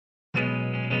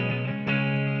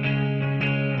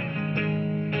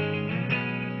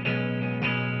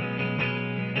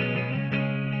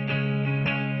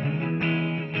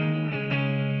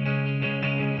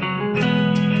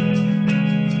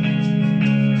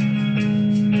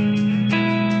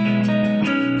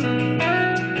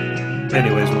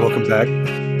Anyways, welcome back.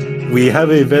 We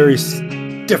have a very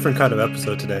different kind of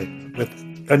episode today, with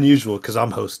unusual because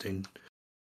I'm hosting,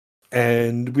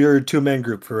 and we're a two-man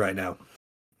group for right now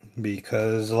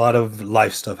because a lot of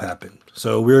life stuff happened.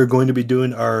 So we're going to be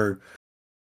doing our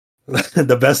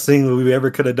the best thing we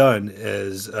ever could have done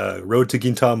is Road to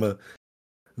Gintama,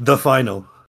 the final.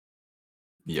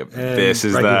 Yep, And this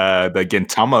is right the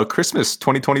Gintama Christmas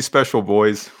 2020 special,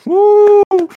 boys. Woo!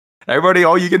 Everybody,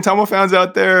 all you Gintama fans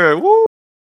out there, woo!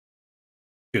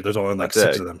 Dude, there's only like That's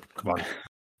six it. of them. Come on,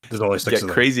 there's only six Get of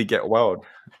them. crazy, get wild.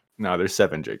 No, there's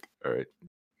 7, Jake. All right,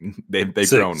 they've Six.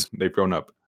 grown. They've grown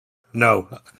up. No,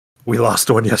 we lost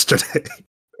one yesterday.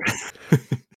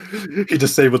 He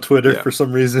disabled Twitter for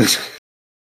some reason.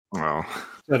 Oh,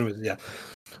 Anyways, yeah.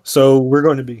 So we're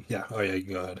going to be Oh yeah,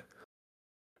 you go ahead.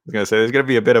 I was gonna say there's gonna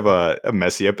be a bit of a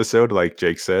messy episode, like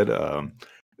Jake said.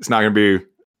 It's not gonna be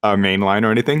a main line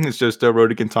or anything. It's just a Road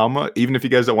to Gintama. Even if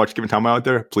you guys don't watch Gintama out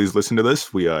there, please listen to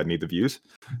this. We need the views.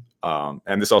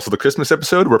 And this is also the Christmas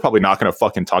episode. We're probably not gonna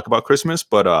fucking talk about Christmas,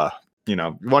 but you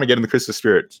want to get in the Christmas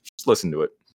spirit, just listen to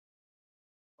it.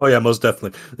 Oh yeah, most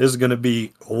definitely. This is gonna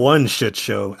be one shit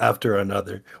show after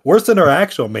another. Worse than our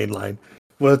actual main line.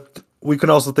 But we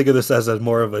can also think of this as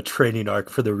more of a training arc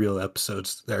for the real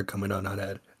episodes that are coming on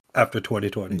ahead after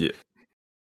 2020.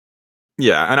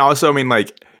 Yeah, and also, I mean,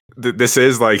 like, this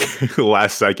is like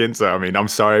last second, so I mean, I'm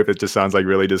sorry if it just sounds like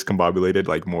really discombobulated,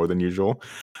 like more than usual.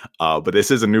 But this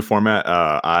is a new format.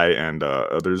 I and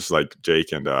others like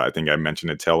Jake and I think I mentioned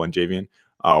it, Tel and Javian,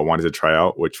 wanted to try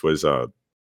out, which was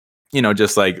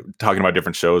just like talking about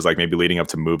different shows, like maybe leading up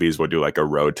to movies. We'll do like a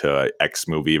Road to X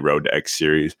movie, Road to X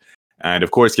series. And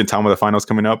of course, Gintama the finals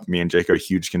coming up. Me and Jake are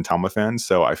huge Gintama fans,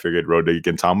 so I figured Road to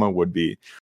Gintama would be,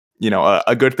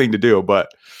 a good thing to do.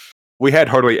 But we had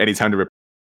hardly any time to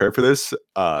prepare for this,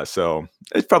 so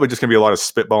it's probably just gonna be a lot of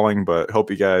spitballing. But hope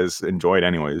you guys enjoy it,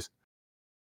 anyways.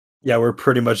 Yeah, we're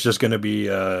pretty much just gonna be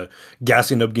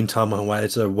gassing up Gintama and why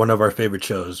it's one of our favorite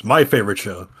shows, my favorite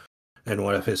show, and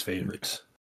one of his favorites.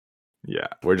 Yeah,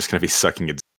 we're just gonna be sucking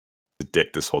its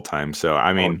dick this whole time. So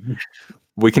I mean.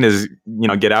 We can just,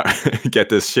 get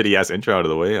this shitty ass intro out of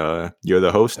the way. You're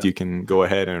the host. Yeah. You can go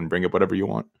ahead and bring up whatever you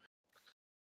want.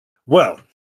 Well,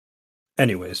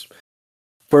 anyways,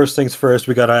 first things first,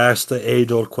 we gotta ask the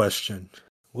age-old question: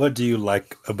 what do you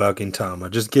like about Gintama?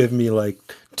 Just give me like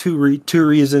two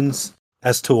reasons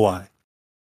as to why.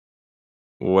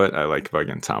 What I like about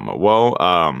Gintama? Well,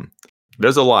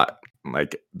 there's a lot.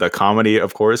 Like the comedy,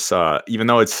 of course, even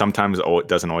though it's sometimes it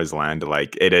doesn't always land,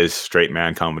 like it is straight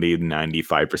man comedy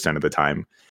 95% of the time,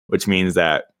 which means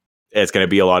that it's going to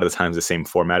be a lot of the times the same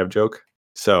format of joke.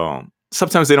 So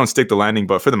sometimes they don't stick the landing,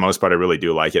 but for the most part, I really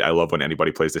do like it. I love when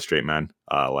anybody plays the straight man,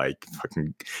 like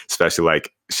fucking, especially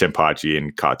like Shinpachi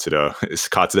and Katsuda.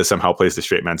 Katsuda somehow plays the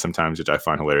straight man sometimes, which I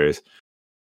find hilarious.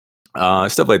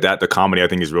 Stuff like that. The comedy I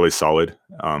think is really solid.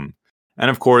 And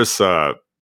of course,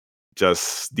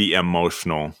 just the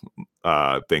emotional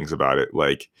things about it.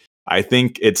 Like I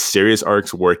think its serious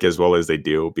arcs work as well as they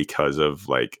do because of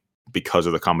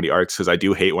the comedy arcs. Because I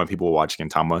do hate when people watch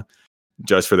Gintama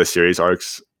just for the serious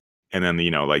arcs, and then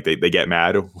like they get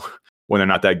mad when they're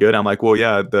not that good. I'm like, well,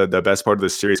 yeah, the best part of the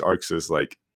serious arcs is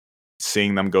like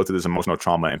seeing them go through this emotional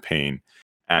trauma and pain.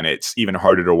 And it's even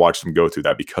harder to watch them go through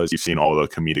that because you've seen all the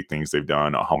comedic things they've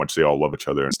done, how much they all love each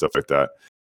other and stuff like that.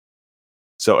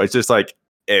 So it's just like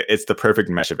it's the perfect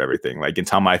mesh of everything. Like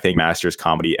Gintama, I think masters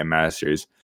comedy and masters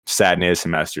sadness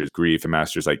and masters grief and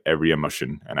masters like every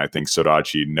emotion. And I think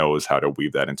Sorachi knows how to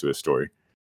weave that into a story.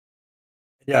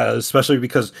 Yeah, especially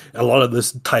because a lot of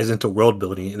this ties into world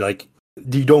building. Like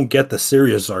you don't get the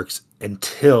serious arcs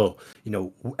until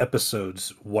episodes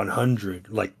 100.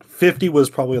 Like 50 was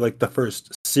probably like the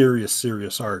first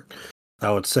serious arc,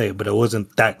 I would say, but it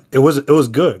wasn't that. It was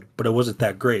good, but it wasn't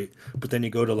that great. But then you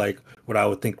go to like what I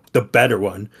would think the better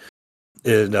one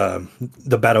is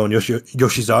the battle in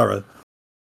Yoshizara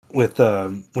with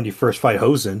when you first fight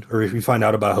Hosen, or if you find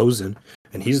out about Hosen,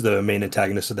 and he's the main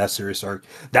antagonist of that serious arc.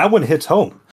 That one hits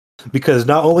home because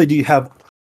not only do you have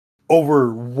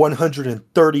over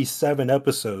 137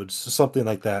 episodes, something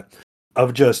like that,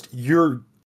 of just you're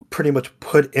pretty much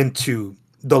put into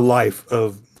the life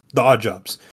of the Odd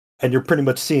Jobs. And you're pretty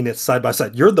much seeing it side by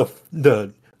side. You're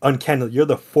the uncanny. You're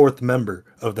the fourth member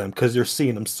of them because you're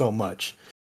seeing them so much,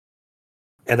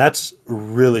 and that's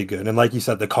really good. And like you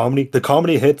said, the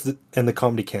comedy hits, and the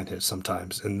comedy can't hit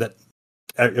sometimes. And that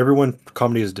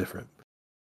comedy is different.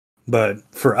 But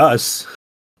for us,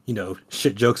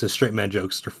 shit jokes and straight man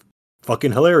jokes are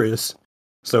fucking hilarious.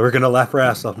 So we're gonna laugh our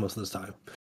ass off most of the time.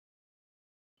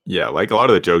 Yeah, like a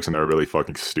lot of the jokes in there are really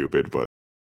fucking stupid, but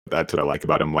That's what I like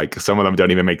about him. Like some of them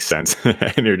don't even make sense,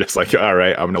 and you're just like, all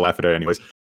right, I'm gonna laugh at it anyways.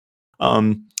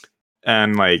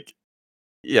 And like,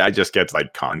 yeah, I just get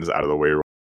like cons out of the way real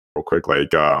quick.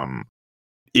 Like,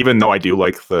 even though I do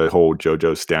like the whole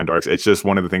JoJo stand arcs, it's just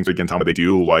one of the things we can tell me they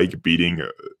do like beating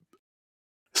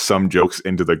some jokes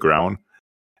into the ground.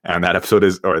 And that episode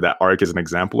is, or that arc is an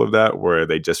example of that, where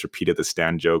they just repeated the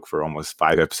stand joke for almost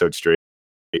 5 episodes straight.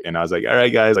 And I was like, all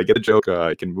right, guys, I get the joke.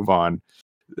 I can move on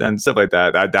and stuff like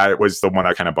that. That was the one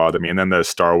that kind of bothered me. And then the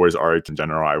Star Wars arc in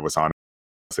general, I was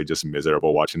honestly just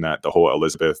miserable watching that. The whole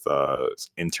Elizabeth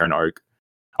intern arc.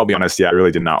 I'll be honest, yeah, I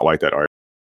really did not like that arc.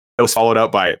 It was followed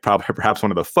up by perhaps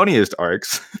one of the funniest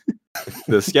arcs,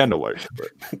 the Scandal arc. But.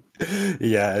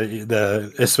 Yeah,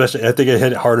 especially I think it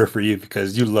hit harder for you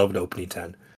because you loved opening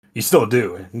 10. You still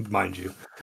do, mind you.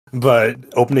 But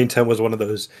opening 10 was one of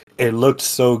those. It looked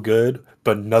so good,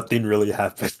 but nothing really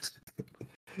happened.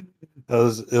 It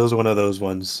was one of those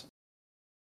ones.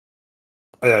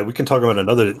 Oh, yeah, we can talk about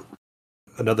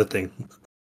another thing.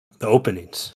 The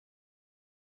openings.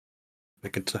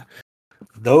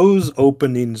 Those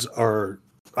openings are,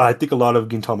 I think a lot of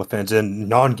Gintama fans and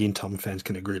non-Gintama fans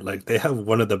can agree. Like they have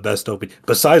one of the best openings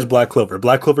besides Black Clover.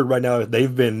 Black Clover right now,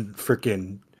 they've been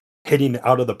freaking hitting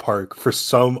out of the park for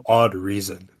some odd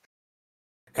reason.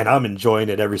 And I'm enjoying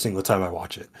it every single time I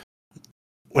watch it.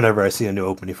 Whenever I see a new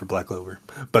opening for Black Clover.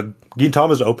 But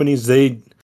Gintama's openings, a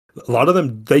lot of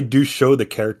them, they do show the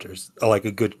characters like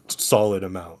a good solid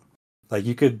amount. Like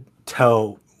you could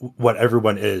tell what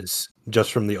everyone is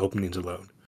just from the openings alone.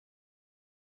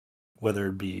 Whether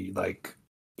it be like,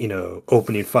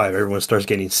 opening 5, everyone starts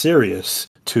getting serious,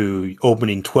 to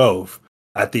opening 12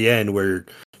 at the end where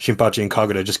Shinpachi and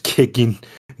Kagura just kicking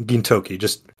Gintoki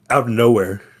just out of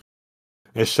nowhere.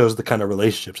 It shows the kind of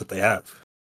relationships that they have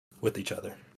with each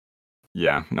other.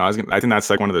 Yeah, no, I think that's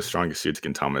like one of the strongest suits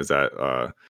Gintama is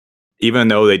that even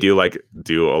though they do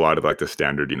a lot of like the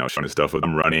standard, showing stuff with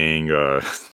them running, or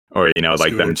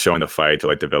like them showing the fight to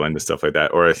like the villain and stuff like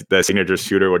that, or the signature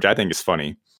shooter, which I think is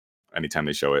funny anytime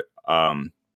they show it.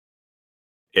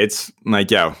 It's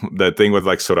like, yeah, the thing with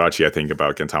like Sorachi, I think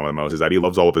about Gintama the most is that he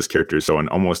loves all of his characters. So in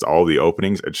almost all the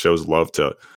openings, it shows love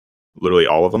to literally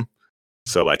all of them.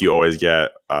 So like you always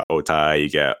get Otai, you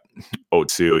get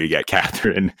Otsu, you get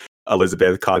Catherine,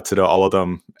 Elizabeth, Katsuda, all of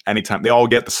them. Anytime they all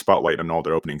get the spotlight on all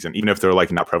their openings, and even if they're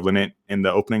like not prevalent in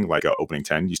the opening, like opening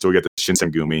 10, you still get the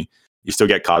Shinsengumi, you still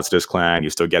get Katsuda's clan, you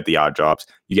still get the Odd Jobs,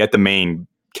 you get the main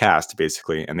cast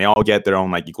basically, and they all get their own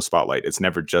like equal spotlight. It's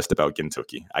never just about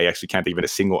Gintoki. I actually can't think of a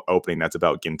single opening that's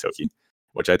about Gintoki,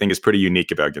 which I think is pretty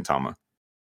unique about Gintama.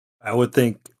 I would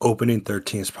think opening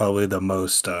 13 is probably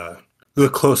the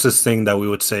closest thing that we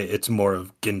would say it's more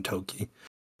of Gintoki,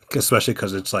 especially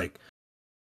because it's like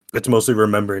it's mostly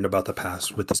remembering about the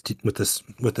past with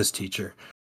this teacher,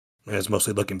 and it's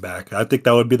mostly looking back. I think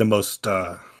that would be the most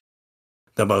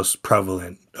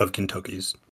prevalent of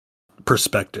Gintoki's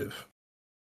perspective.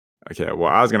 Okay, well,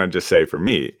 I was gonna just say for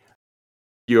me,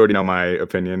 you already know my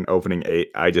opinion. Opening 8,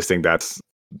 I just think that's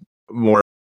more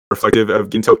reflective of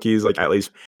Gintoki's like at least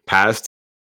past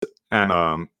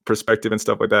and perspective and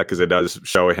stuff like that, because it does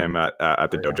show him at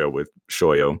the dojo with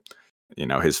Shoyo,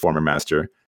 his former master,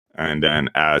 and then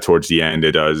towards the end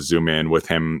it does zoom in with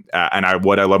him. And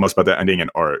what I love most about the ending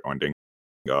and ending,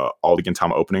 all the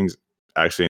Gintama openings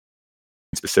actually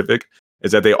in specific,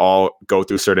 is that they all go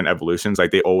through certain evolutions. Like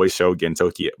they always show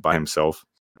Gintoki by himself,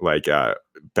 like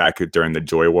back during the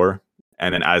Joy War,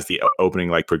 and then as the opening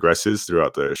like progresses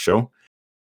throughout the show,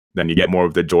 then you get more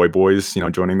of the Joy Boys,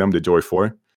 joining them, the Joy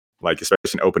 4. Like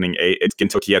especially in opening 8, it's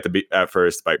Gintoki at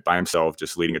first by himself,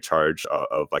 just leading a charge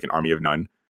of like an army of none.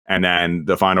 And then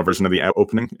the final version of the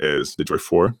opening is the Joy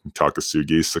 4,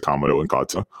 Takasugi, Sakamoto, and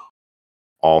Katsu,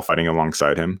 all fighting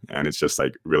alongside him, and it's just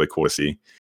like really cool to see.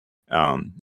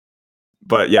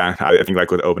 But yeah, I think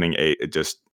like with opening 8, it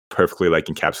just perfectly like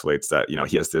encapsulates that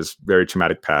he has this very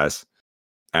traumatic past,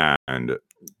 and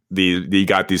you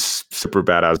got these super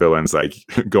badass villains like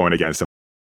going against him,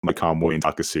 like Kamui and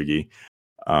Takasugi.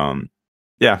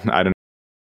 Yeah, I don't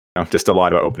know, just a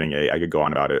lot about opening 8. I could go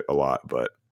on about it a lot, but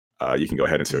you can go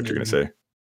ahead and say what you're gonna say.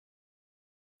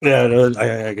 Yeah, no,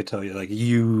 I could tell you, like,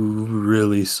 you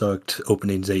really sucked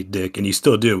openings 8 dick, and you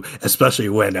still do, especially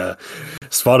when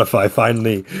Spotify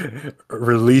finally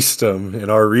released them in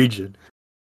our region.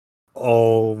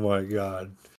 Oh my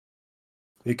god.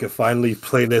 We can finally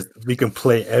play this. We can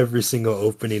play every single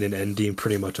opening and ending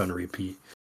pretty much on repeat.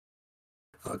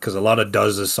 Because a lot of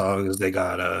Does songs, they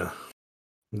got,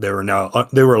 they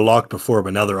were locked before,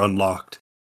 but now they're unlocked.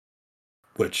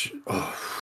 Which,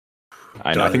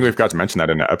 I know. I think we forgot to mention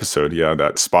that in the episode. Yeah,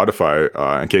 that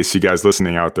Spotify, in case you guys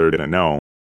listening out there didn't know,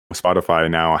 Spotify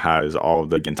now has all of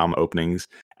the Gintama openings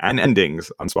and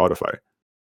endings on Spotify.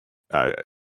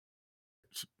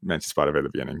 Mentioned Spotify at the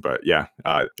beginning, but yeah,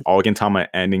 all Gintama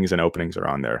endings and openings are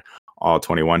on there. All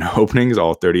 21 openings,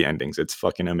 all 30 endings. It's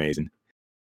fucking amazing.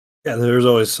 Yeah, there's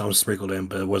always some sprinkled in,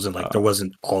 but it wasn't like there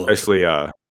wasn't all of it. Especially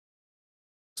I'm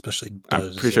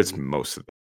pretty sure it's most of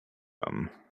them.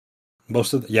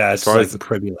 Most of it's like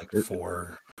probably like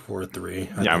 4 or 3.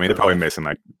 Yeah, I mean they're probably missing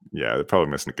they're probably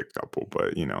missing a couple,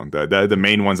 but you know the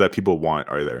main ones that people want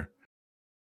are there.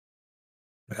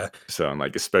 Yeah. So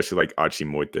like especially like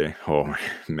Achimoite. Oh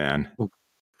man.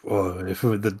 Well, if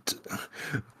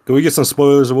can we get some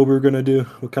spoilers of what we were gonna do?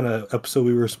 What kind of episode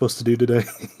we were supposed to do today?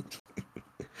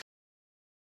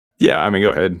 Yeah, I mean go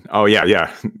ahead. Oh yeah.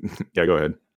 Yeah, go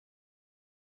ahead.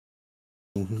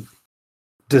 Mm-hmm.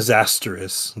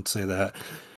 Disastrous, let's say that.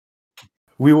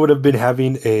 We would have been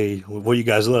having what you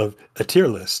guys love, a tier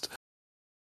list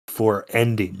for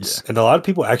endings. Yeah. And a lot of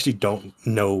people actually don't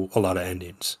know a lot of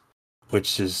endings,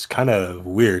 which is kind of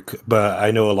weird. But I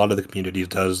know a lot of the community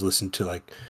does listen to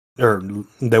or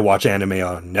they watch anime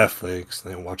on Netflix,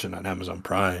 they watch it on Amazon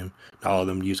Prime. Not all of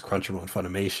them use Crunchyroll and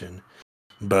Funimation.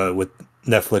 But with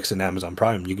Netflix and Amazon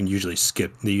Prime, they usually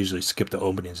skip the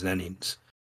openings and endings.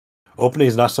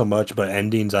 Openings not so much, but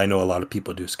endings I know a lot of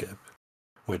people do skip.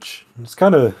 Which is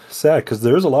kind of sad because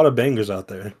there's a lot of bangers out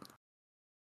there.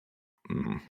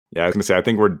 Yeah, I was gonna say I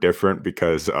think we're different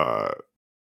because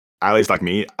at least like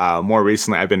me, more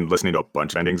recently I've been listening to a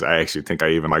bunch of endings. I actually think I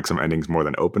even like some endings more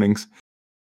than openings.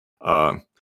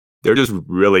 They're just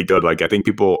really good. Like I think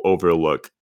people overlook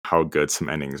how good some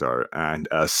endings are, and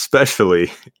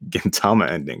especially Gintama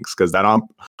endings, because that on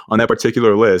that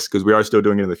particular list, because we are still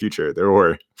doing it in the future, there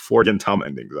were 4 Gintama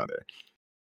endings on there.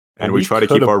 And we try to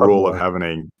keep our rule of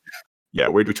having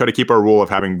we try to keep our rule of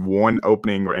having one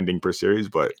opening or ending per series,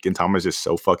 but Gintama is just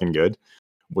so fucking good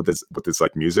with this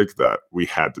like music that we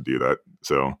had to do that.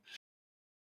 So,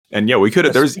 and yeah, we could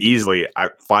have. There's easily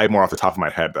 5 more off the top of my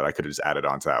head that I could have just added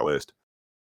onto that list.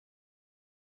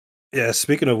 Yeah,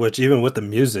 speaking of which, even with the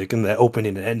music and the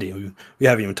opening and ending, we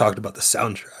haven't even talked about the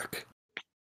soundtrack.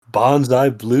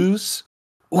 Bonsai Blues.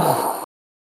 Ooh.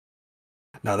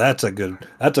 Now that's a good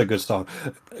song.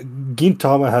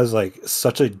 Gintama has like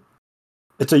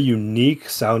it's a unique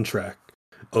soundtrack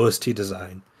OST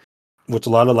design, which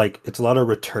it's a lot of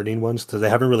returning ones because they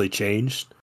haven't really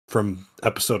changed from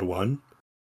episode 1.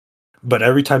 But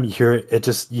every time you hear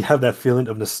it, you have that feeling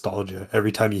of nostalgia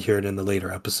every time you hear it in the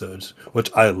later episodes,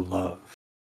 which I love.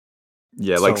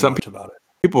 Yeah, like some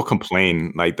people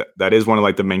complain like that is one of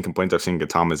like the main complaints I've seen in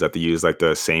Gintama is that they use like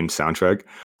the same soundtrack.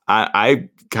 I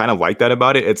kind of like that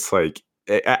about it. It's like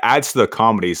it adds to the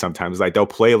comedy sometimes. Like they'll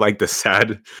play like the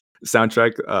sad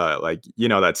soundtrack, like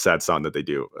that sad song that they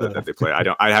do that they play.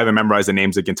 I haven't memorized the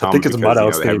names of Gintama. I think it's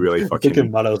Mado's they have really fucking. I think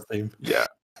it's Mado's theme. Yeah.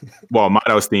 Well,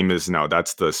 Mado's theme is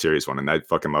that's the serious one, and I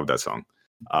fucking love that song.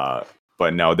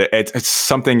 But no, it's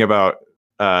something about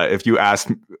if you ask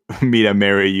me to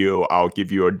marry you, I'll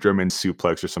give you a German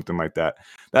suplex or something like that.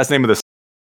 That's the name of the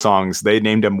songs. They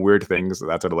named them weird things.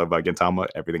 That's what I love about Gintama.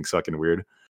 Everything's fucking weird.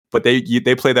 But they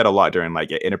play that a lot during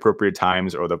like inappropriate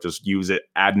times, or they'll just use it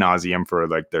ad nauseum for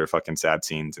like their fucking sad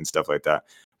scenes and stuff like that.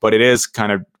 But it is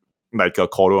kind of like a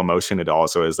call to emotion. It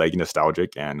also is like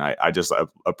nostalgic, and I just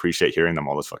appreciate hearing them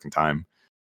all this fucking time.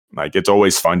 Like it's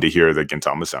always fun to hear the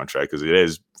Gintama soundtrack because it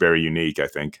is very unique, I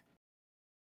think.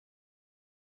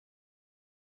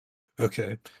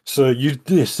 Okay, so you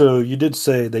did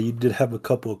say that you did have a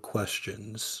couple of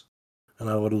questions, and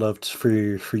I would love for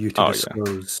you to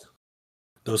disclose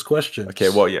those questions. Okay,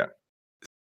 well, yeah.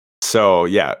 So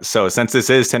since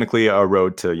this is technically a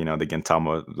road to the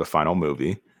Gintama, the final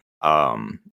movie,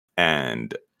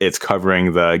 and it's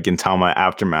covering the Gintama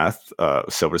Aftermath,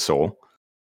 Silver Soul,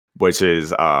 which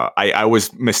is I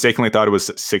was mistakenly thought it was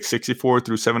 664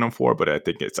 through 704, but I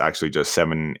think it's actually just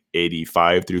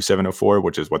 785 through 704,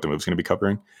 which is what the movie's going to be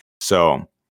covering. So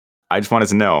I just wanted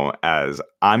to know, as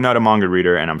I'm not a manga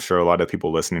reader, and I'm sure a lot of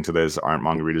people listening to this aren't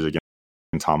manga readers of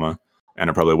Gintama, and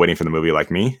are probably waiting for the movie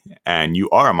like me, and you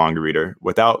are a manga reader,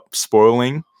 without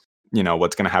spoiling,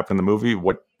 what's going to happen in the movie,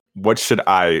 what should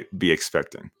I be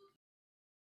expecting?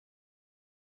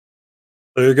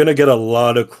 You're going to get a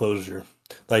lot of closure.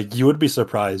 Like, you would be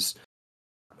surprised.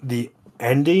 The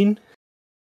ending,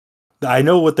 I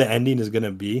know what the ending is going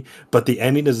to be, but the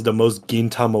ending is the most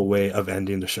Gintama way of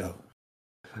ending the show.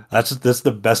 That's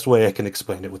the best way I can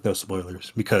explain it with no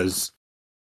spoilers, because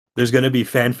there's going to be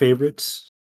fan favorites,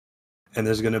 and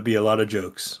there's going to be a lot of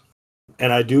jokes.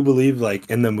 And I do believe, like,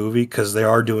 in the movie, because they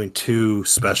are doing 2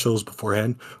 specials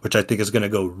beforehand, which I think is going to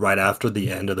go right after the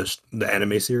end of the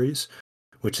anime series,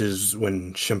 which is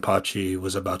when Shinpachi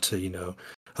was about to,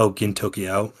 help Gintoki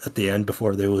out at the end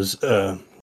before there was a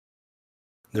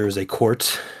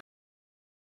court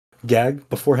gag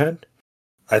beforehand.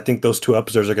 I think those 2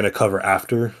 episodes are going to cover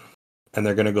after, and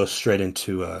they're going to go straight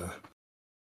into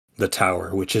the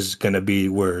tower, which is going to be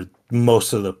where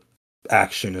most of the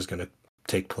action is going to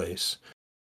take place,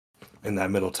 in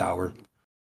that middle tower.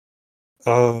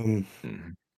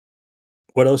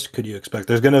 What else could you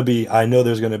expect? I know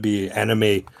there's going to be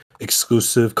anime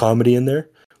exclusive comedy in there,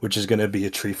 which is going to be a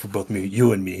treat for both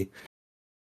you and me,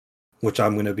 which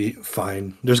I'm going to be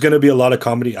fine. There's going to be a lot of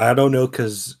comedy. I don't know,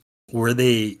 because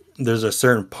there's a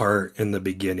certain part in the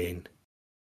beginning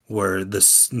where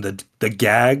the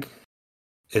gag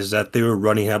is that they were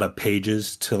running out of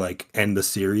pages to like end the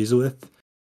series with.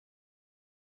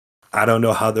 I don't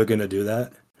know how they're going to do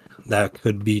that. That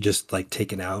could be just like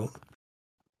taken out.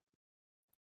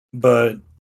 But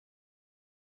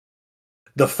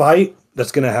the fight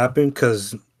that's going to happen,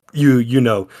 because you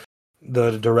know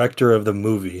the director of the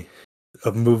movie,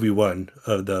 of movie 1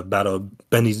 of the Battle of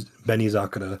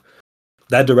Benizakura,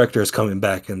 that director is coming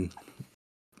back, and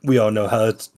we all know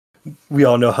how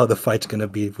the fight's going to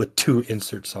be with 2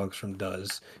 insert songs from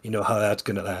Does. You know how that's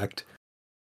going to act.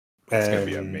 It's going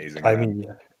to be amazing. I mean,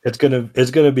 yeah, it's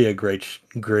gonna be a great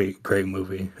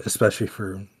movie, especially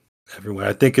for everyone.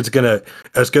 I think it's gonna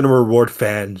reward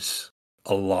fans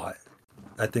a lot.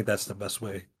 I think that's the best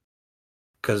way,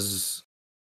 because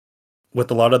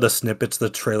with a lot of the snippets, the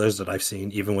trailers that I've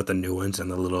seen, even with the new ones and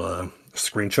the little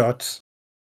screenshots,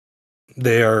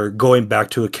 they are going back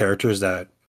to characters that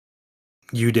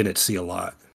you didn't see a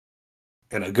lot.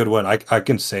 And a good one, I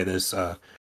can say this: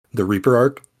 the Reaper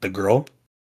arc, the girl.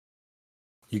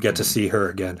 You get to see her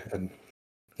again,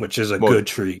 which is a good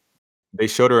treat. They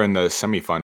showed her in the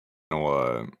semifinal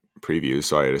preview,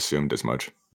 so I had assumed as much.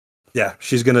 Yeah,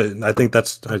 she's gonna. I think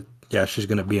she's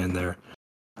gonna be in there.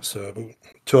 So,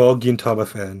 to all Gintama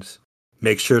fans,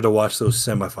 make sure to watch those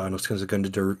semifinals, because it's going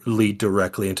to lead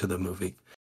directly into the movie.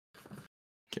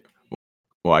 Okay.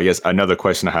 Well, I guess another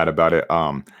question I had about it.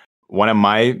 One of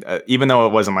my, even though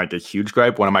it wasn't like a huge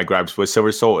gripe, one of my gripes with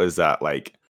Silver Soul is that,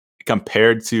 like,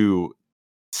 compared to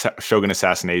Shogun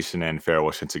Assassination and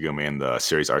Farewell Shinsengumi and the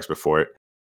series arcs before it,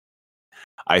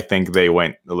 I think they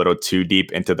went a little too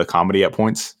deep into the comedy at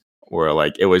points, where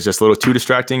like it was just a little too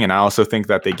distracting. And I also think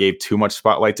that they gave too much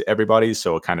spotlight to everybody,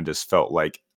 so it kind of just felt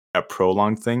like a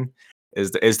prolonged thing.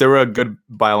 Is there a good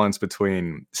balance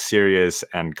between serious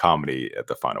and comedy at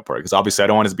the final part? Because obviously I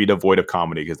don't want it to be devoid of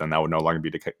comedy, because then that would no longer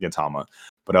be Gintama.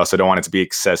 But I also don't want it to be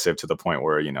excessive to the point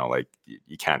where, like,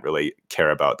 you can't really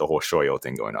care about the whole shoyo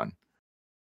thing going on.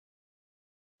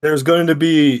 It's going to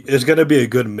be a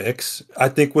good mix, I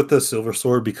think, with the Silver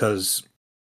Sword, because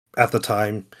at the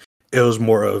time it was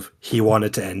more of he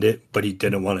wanted to end it, but he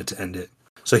didn't want it to end it.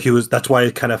 So that's why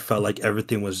it kind of felt like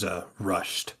everything was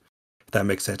rushed. If that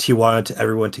makes sense. He wanted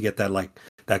everyone to get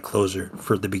that closure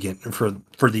for the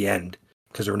for the end,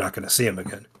 because we're not going to see him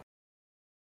again.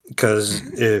 Because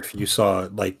if you saw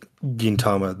like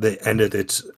Gintama, they ended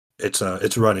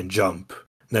its run and jump,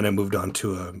 then it moved on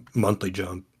to a monthly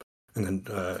jump. And then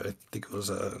I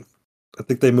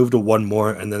think they moved to one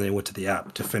more, and then they went to the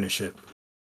app to finish it.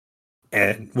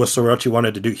 And what Sorachi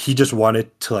wanted to do, he just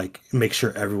wanted to like make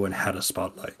sure everyone had a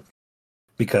spotlight,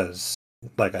 because,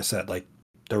 like I said, like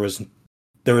there was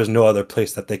no other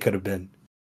place that they could have been,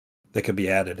 that could be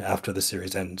added after the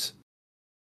series ends.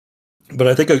 But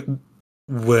I think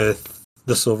with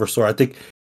the Silver Sword, I think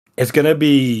it's gonna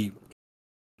be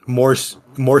more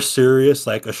serious,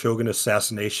 like a Shogun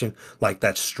Assassination, like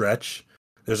that stretch.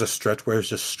 There's a stretch where it's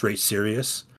just straight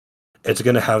serious. It's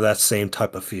gonna have that same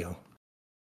type of feel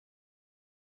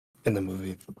in the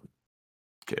movie.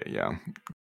 Okay, yeah,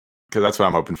 because that's what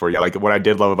I'm hoping for. Yeah, like what I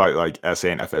did love about like SA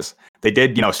and FS, they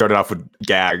did started off with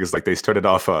gags. Like they started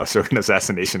off Shogun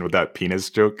Assassination with that penis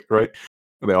joke, right?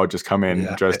 They all just come in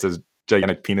dressed as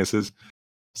gigantic penises,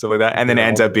 stuff like that, and then it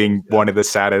ends up being one of the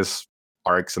saddest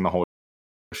arcs in the whole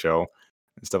show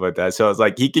and stuff like that. So it's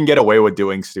like he can get away with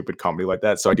doing stupid comedy like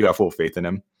that. So I do have full faith in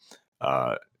him.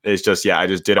 It's just, I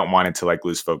just didn't want it to like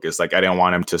lose focus. Like I didn't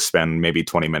want him to spend maybe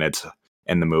 20 minutes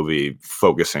in the movie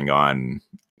focusing on,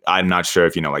 I'm not sure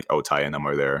if like Otai and them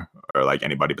are there, or like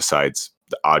anybody besides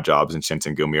the Odd Jobs and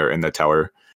Shinsengumi are in the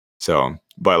tower. So,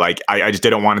 but like I just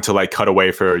didn't want it to like cut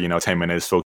away for 10 minutes,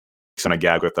 focus on a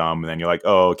gag with them, and then you're like,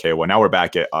 oh, okay, well now we're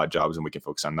back at Odd Jobs and we can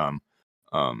focus on them.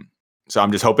 So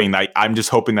I'm just hoping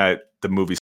that the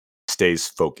movie stays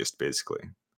focused, basically.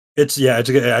 I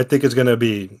think it's gonna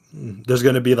be, there's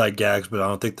gonna be like gags, but I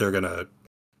don't think they're gonna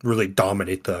really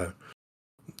dominate the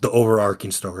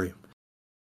overarching story.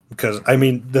 Because I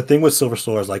mean, the thing with Silver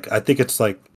Soul is like I think it's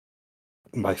like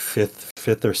my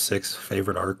fifth or sixth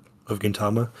favorite arc of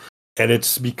Gintama, and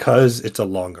it's because it's a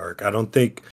long arc. I don't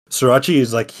think Sorachi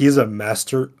is like he's a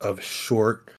master of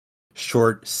short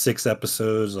 6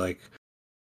 episodes, like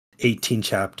 18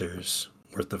 chapters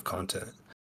worth of content.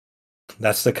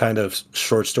 That's the kind of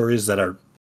short stories that are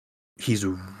he's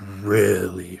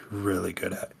really really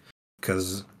good at.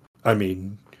 Because I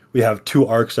mean, we have 2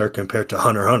 arcs that are compared to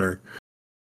Hunter x Hunter,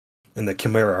 and the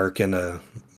Chimera arc and the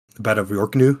Battle of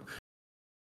Yorknu,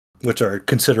 which are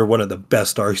considered one of the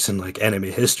best arcs in like anime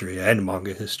history and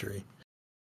manga history.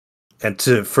 And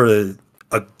for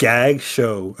a gag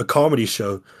show, a comedy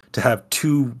show, to have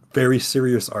 2 very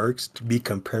serious arcs to be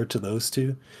compared to those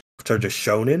 2, which are just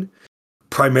shonen,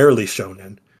 primarily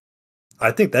shonen,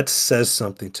 I think that says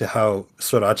something to how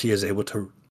Sorachi is able to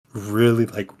really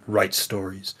like write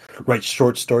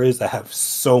short stories that have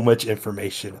so much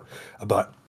information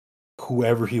about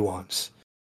whoever he wants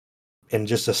in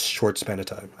just a short span of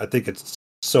time. I think it's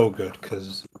so good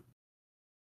because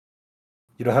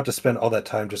you don't have to spend all that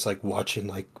time just like watching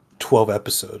like 12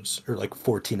 episodes or like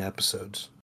 14 episodes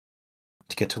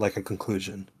to get to like a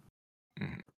conclusion.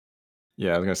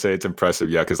 Yeah, I was gonna say it's impressive.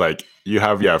 Yeah, because like you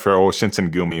have for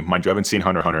Shinsengumi, mind you, I haven't seen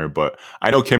Hunter x Hunter, but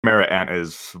I know Chimera Ant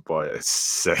is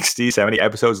 60, 70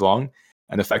 episodes long,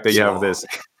 and the fact that you have this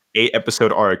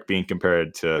 8-episode arc being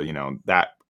compared to that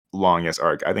longest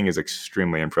arc, I think is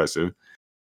extremely impressive.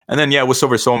 And then with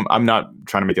Silver Soul, I'm not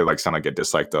trying to make it like sound like I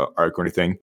dislike the arc or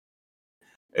anything.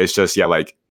 It's just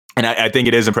like, and I think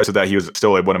it is impressive that he was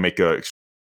still able to make a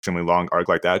extremely long arc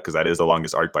like that, because that is the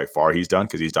longest arc by far he's done,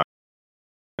 because he's done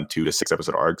 2 to 6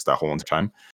 episode arcs that whole entire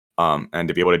time. And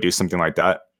to be able to do something like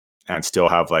that and still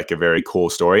have like a very cool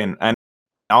story, and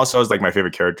also is like my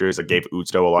favorite characters. It gave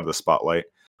Utsudo a lot of the spotlight.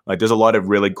 Like there's a lot of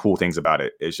really cool things about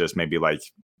it. It's just maybe like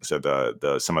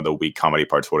the some of the weak comedy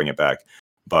parts holding it back.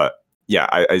 But yeah,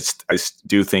 I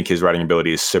do think his writing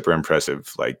ability is super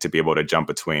impressive. Like to be able to jump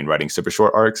between writing super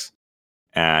short arcs,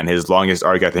 and his longest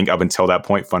arc, I think up until that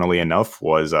point, funnily enough,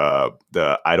 was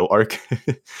the Idol arc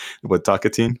with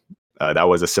Takatin. That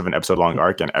was a 7-episode long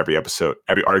arc, and every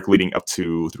arc leading up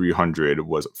to 300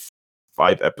 was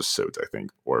 5 episodes, I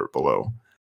think, or below.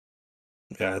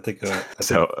 Yeah, I think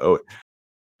so.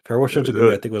 Farewell Shinsengumi,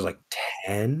 I think it was like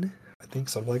 10. I think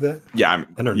something like that. Yeah,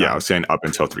 I was saying up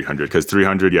until 300, because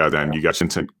 300, then you got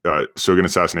Shogun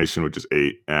Assassination, which is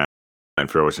 8,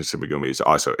 and Farewell Shinsengumi is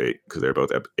also 8, because they're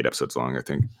both 8 episodes long, I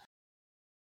think.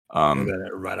 And then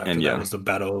right after that was the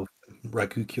Battle of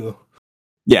Raikukyo.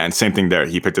 Yeah, and same thing there.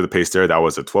 He picked up the pace there. That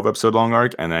was a 12-episode long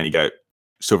arc, and then you got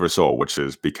Silver Soul, which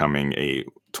is becoming a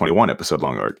 21-episode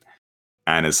long arc.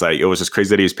 And it's like, it was just crazy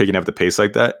that he was picking up the pace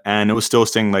like that, and it was still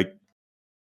staying like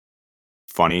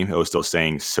funny. It was still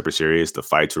staying super serious. The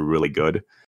fights were really good.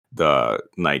 The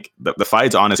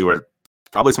fights honestly were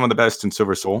probably some of the best in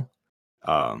Silver Soul,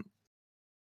 in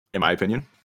my opinion.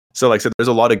 So like I said, there's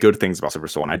a lot of good things about Silver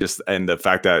Soul, and the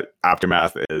fact that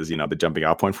Aftermath is the jumping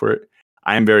out point for it,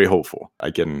 I am very hopeful.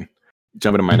 I can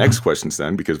jump into my next questions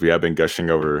then, because we have been gushing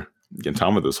over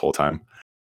Gintama this whole time.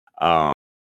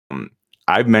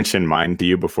 I've mentioned mine to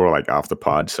you before, like off the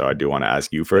pod, so I do want to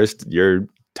ask you first. Your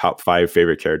top 5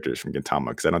 favorite characters from Gintama,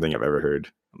 because I don't think I've ever heard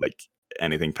like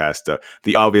anything past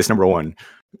the obvious number 1.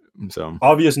 So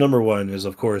obvious number 1 is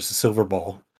of course Silver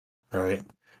Ball. All right,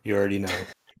 you already know.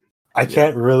 I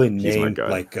can't really name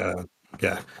like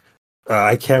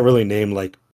I can't really name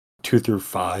like 2 through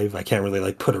 5. I can't really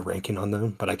like put a ranking on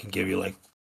them, but I can give you like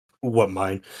what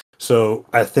mine. So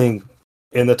I think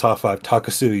in the top 5,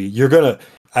 Takasugi, you're gonna,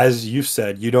 as you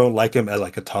said, you don't like him as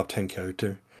like a top 10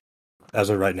 character as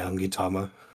of right now in Gintama.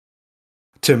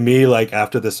 To me, like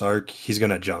after this arc, he's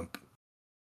gonna jump,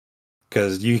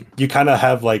 because you kind of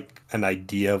have like an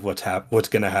idea of what's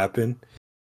gonna happen,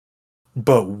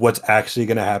 but what's actually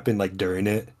gonna happen like during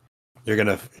it,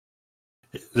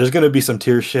 there's gonna be some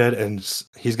tears shed, and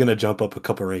he's gonna jump up a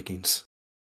couple rankings.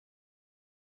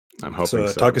 I'm hoping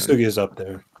so. Takasugi is up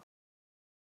there.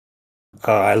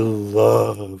 I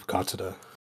love Katsuda.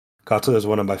 Katsuda is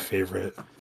one of my favorite,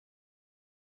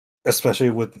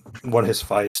 especially with one of his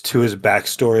fights. To his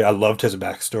backstory, I loved his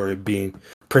backstory being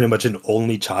pretty much an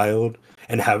only child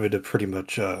and having to pretty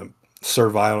much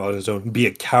survive on his own, be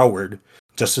a coward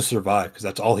just to survive, because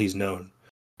that's all he's known.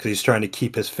 Because he's trying to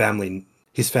keep his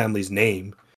family's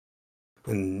name,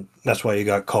 and that's why he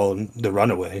got called the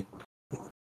Runaway,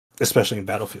 especially in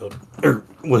Battlefield, or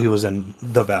he was in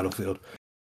the Battlefield.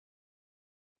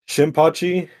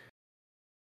 Shinpachi,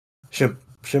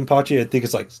 I think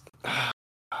it's like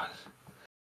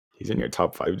he's in your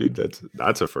top 5, dude.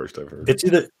 That's a first I've heard. It's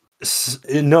either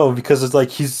no, because it's like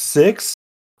he's 6,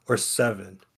 or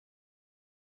 7.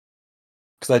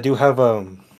 Because I do have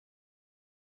Nobu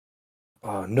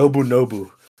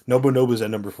Nobu. Nobu Nobu's at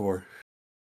number 4.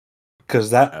 Because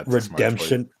that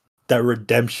redemption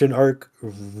arc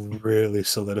really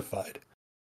solidified.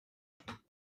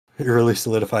 It really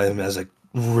solidified him as a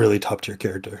really top tier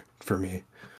character for me.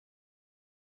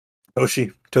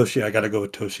 Toshi, I gotta go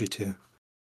with Toshi too.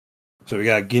 So we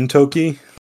got Gintoki,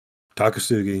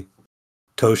 Takasugi,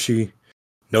 Toshi,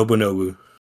 Nobunobu,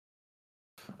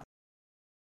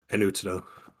 and Utsudo.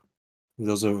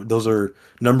 Those are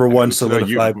number one Utsudo,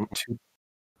 solidified.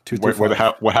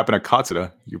 What happened to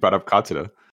Katsuda? You brought up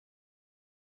Katsuda.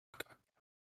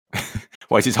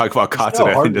 Why'd you talk about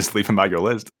Katsuda and just leave him out your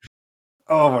list?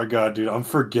 Oh my god, dude, I'm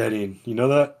forgetting. You know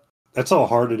that? That's how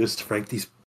hard it is to rank these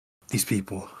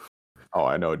people. Oh,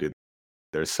 I know, dude.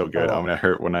 They're so good. I'm gonna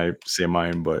hurt when I say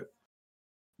mine, but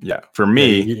yeah, for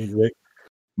me,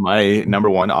 my number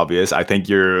one, obvious. I think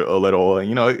you're a little,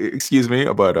 excuse me,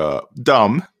 but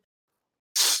dumb,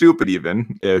 stupid,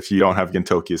 even if you don't have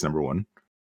Gintoki as number one.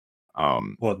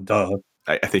 Well, duh.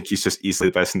 I think he's just easily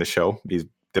the best in the show. He's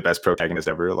the best protagonist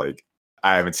ever. Like,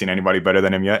 I haven't seen anybody better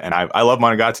than him yet, and I love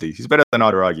Monogatari. He's better than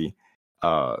Araragi.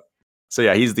 So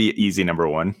yeah, he's the easy number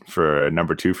one. For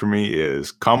number 2 for me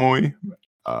is Kamui.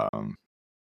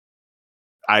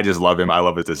 I just love him. I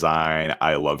love his design.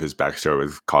 I love his backstory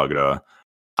with Kagura.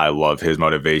 I love his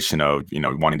motivation of,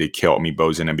 wanting to kill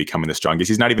Umibozen and becoming the strongest.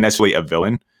 He's not even necessarily a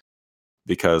villain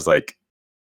because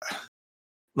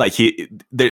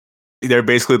they're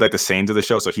basically like the saints of the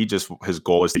show. So his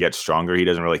goal is to get stronger. He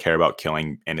doesn't really care about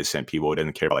killing innocent people. He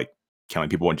doesn't care about killing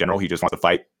people in general. He just wants to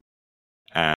fight.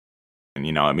 And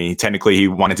technically he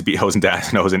wanted to beat Hosen Dad,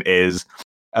 and Hosen is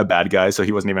a bad guy, so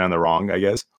he wasn't even on the wrong, I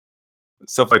guess.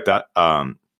 Stuff like that.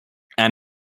 And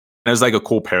there's a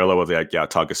cool parallel with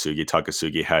Takasugi.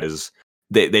 Takasugi had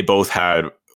they both had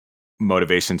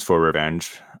motivations for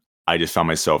revenge. I just found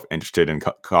myself interested in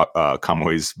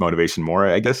Kamui's motivation more,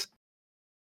 I guess.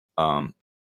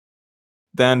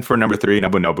 Then for number 3,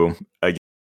 Nobunobu.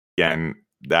 Again,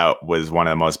 that was one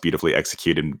of the most beautifully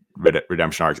executed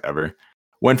redemption arcs ever.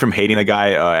 Went from hating the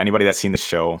guy, anybody that's seen the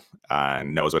show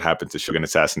knows what happened to Shogun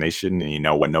Assassination,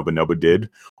 and what Nobunobu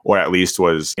did, or at least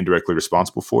was indirectly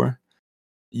responsible for.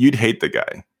 You'd hate the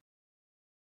guy.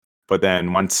 But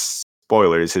then once,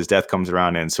 spoilers, his death comes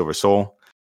around in Silver Soul,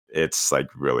 it's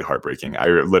really heartbreaking. I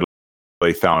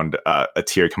literally found a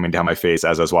tear coming down my face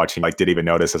as I was watching. Didn't even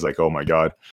notice. I was like, oh my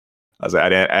god. I was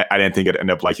like, I didn't think I'd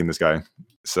end up liking this guy.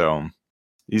 So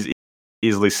he's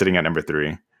easily sitting at number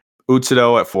 3.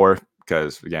 Utsudo at 4.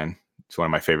 Because, again, it's one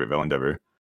of my favorite villains ever.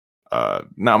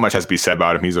 Not much has to be said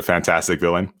about him. He's a fantastic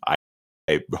villain.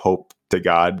 I hope to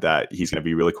God that he's going to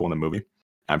be really cool in the movie.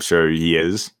 I'm sure he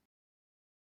is.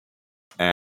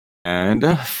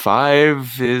 And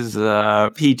 5 is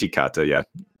Hijikata. Yeah,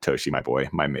 Toshi, my boy,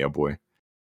 my male boy.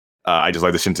 I just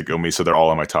like the Shinsengumi, so they're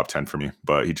all in my top 10 for me.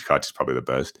 But Hijikata is probably the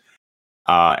best.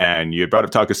 And you brought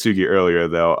up Takasugi earlier,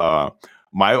 though.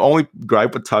 My only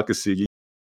gripe with Takasugi,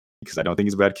 because I don't think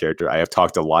he's a bad character. I have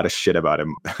talked a lot of shit about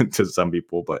him to some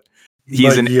people, but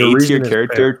he's an A-tier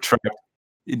character trapped.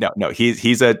 No,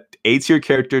 he's a A-tier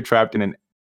character trapped in an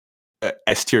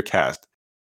S-tier cast,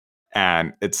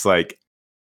 and it's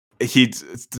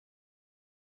he's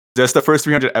just the first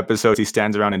 300 episodes. He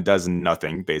stands around and does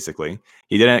nothing. Basically,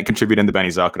 he didn't contribute in the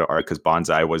Benizakura arc because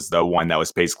Banzai was the one that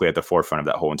was basically at the forefront of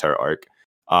that whole entire arc.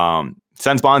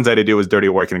 Sends Banzai to do his dirty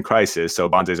work in Crisis, so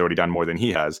Banzai's already done more than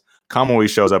he has. Kamui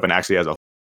shows up and actually has a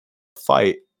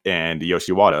fight in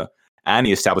Yoshiwara, and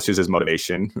he establishes his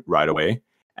motivation right away,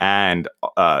 and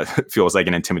feels like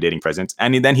an intimidating presence.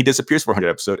 And then he disappears for 100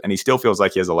 episodes, and he still feels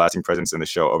like he has a lasting presence in the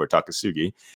show over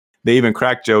Takasugi. They even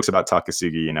crack jokes about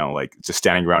Takasugi, just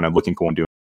standing around and looking cool and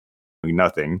doing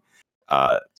nothing.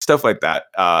 Stuff like that.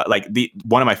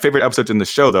 One of my favorite episodes in the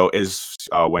show, though, is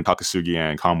when Takasugi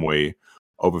and Kamui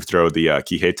overthrow the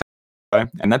Kihei,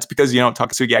 and that's because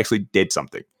Takasugi actually did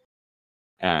something,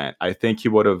 and I think he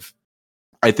would have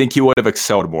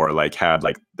excelled more. Had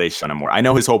they shown him more. I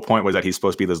know his whole point was that he's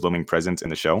supposed to be this looming presence in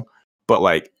the show, but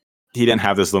he didn't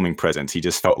have this looming presence. He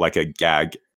just felt like a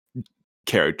gag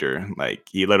character.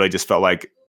 He literally just felt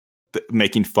like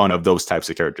making fun of those types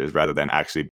of characters rather than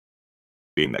actually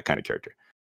being that kind of character.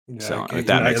 Yeah, so if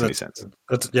that makes any sense.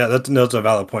 That's a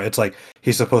valid point. It's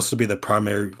he's supposed to be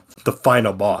the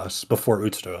final boss before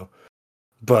Utsudo,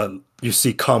 but you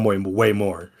see Kamui way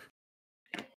more,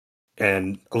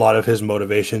 and a lot of his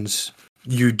motivations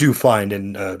you do find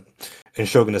in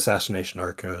Shogun Assassination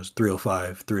arc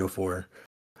 305, 304.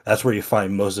 That's where you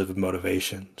find most of his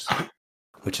motivations,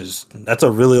 that's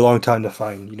a really long time to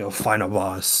find final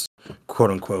boss,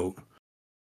 quote unquote.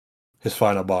 his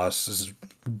final boss. His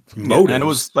Yeah, motives. and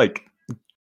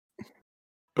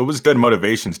it was good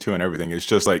motivations too and everything. It's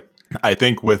just like I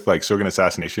think with like Shogun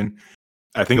Assassination,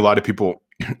 I think a lot of people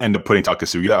end up putting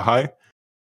Takasugi that high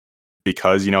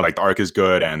because like the arc is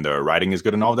good and the writing is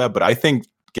good and all that. But I think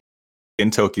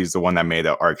Gintoki is the one that made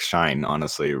the arc shine,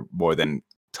 honestly, more than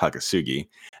Takasugi,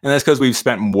 and that's because we've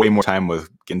spent way more time with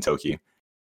Gintoki.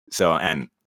 So, and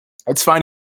it's fine.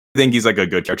 I think he's like a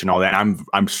good character and all that. And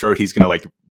I'm sure he's gonna like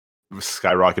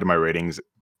skyrocket my ratings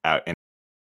out in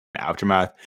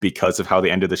Aftermath because of how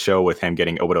they ended the show with him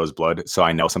getting Obito's blood. So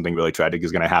I know something really tragic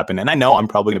is gonna happen, and I know I'm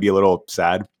probably gonna be a little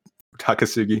sad for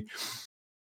Takasugi,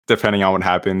 depending on what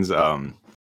happens.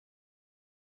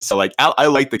 So like I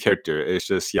like the character. It's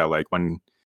just like when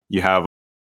you have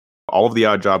all of the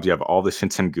odd jobs, you have all the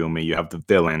Shinsengumi, you have the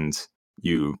villains,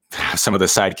 you have some of the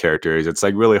side characters. It's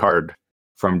like really hard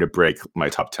for him to break my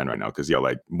top 10 right now because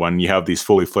like when you have these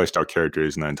fully fleshed out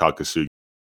characters and then Takasugi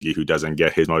who doesn't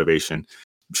get his motivation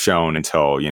shown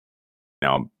until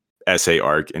SA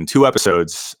arc in 2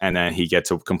 episodes, and then he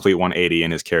gets a complete 180 in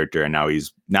his character, and now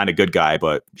he's not a good guy,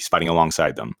 but he's fighting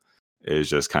alongside them. It's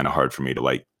just kind of hard for me to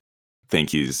like think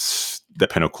he's the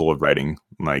pinnacle of writing,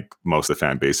 like most of the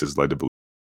fan base is led to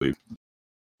believe.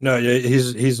 No, yeah,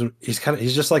 he's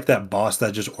just like that boss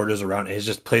that just orders around and he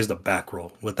just plays the back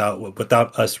role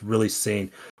without us really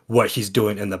seeing what he's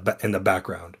doing in the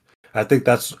background. I think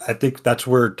that's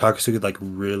where Takasugi like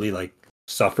really like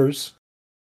suffers.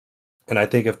 And I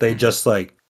think if they just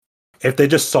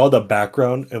saw the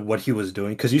background and what he was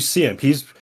doing, because you see him, he's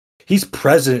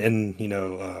present in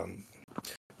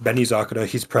Benizakura.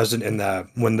 He's present in that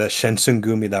when the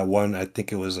Shinsengumi, that one, I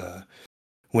think it was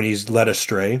when he's led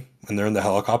astray and they're in the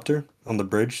helicopter on the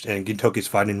bridge and Gintoki's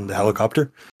fighting the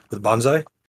helicopter with Banzai.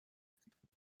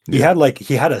 Yeah.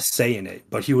 He had a say in it,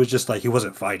 but he was just like he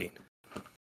wasn't fighting.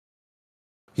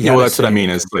 That's what I mean.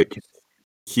 Is like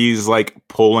he's like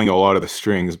pulling a lot of the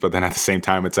strings, but then at the same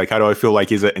time, it's like how do I feel like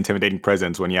he's an intimidating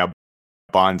presence when you have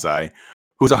Banzai,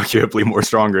 who's arguably more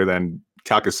stronger than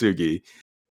Takasugi,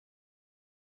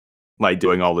 like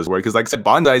doing all this work? Because like I said,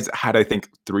 Banzai's had I think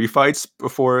 3 fights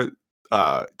before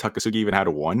Takasugi even had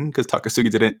 1, because Takasugi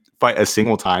didn't fight a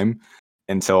single time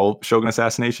until Shogun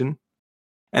Assassination.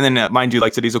 And then mind you,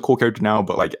 like I said, he's a cool character now,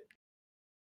 but like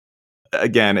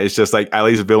again, it's just like at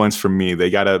least villains for me, they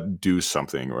gotta do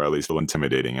something or at least feel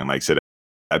intimidating. And like I said,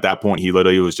 at that point, he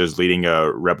literally was just leading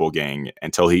a rebel gang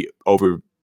until he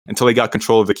got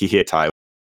control of the Kiheitai,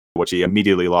 which he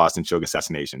immediately lost in Shogun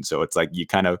Assassination. So it's like you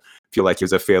kind of feel like he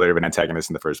was a failure of an antagonist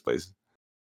in the first place.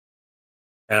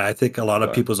 And I think a lot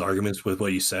of people's arguments with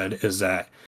what you said is that,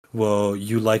 well,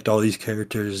 you liked all these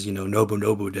characters,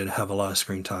 Nobunobu didn't have a lot of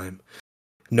screen time.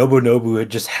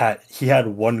 Nobunobu had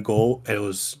one goal,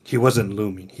 and he wasn't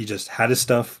looming. He just had his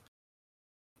stuff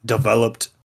developed,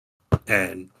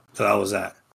 and that was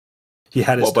that. He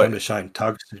had his time to shine.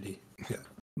 Takasugi, yeah.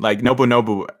 Like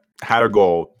Nobunobu had a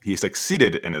goal, he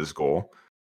succeeded in his goal,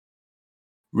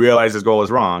 realized his goal was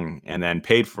wrong, and then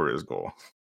paid for his goal.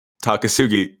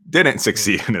 Takasugi didn't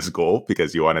succeed in his goal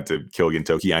because he wanted to kill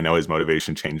Gintoki. I know his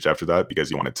motivation changed after that because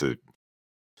he wanted to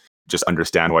just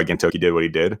understand why Gintoki did what he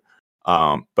did.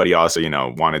 But he also,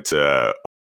 wanted to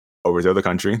overthrow the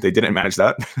country. They didn't manage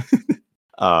that.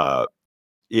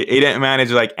 He didn't manage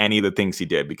like any of the things he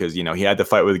did because, he had to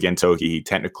fight with Gintoki. He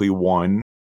technically won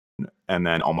and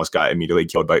then almost got immediately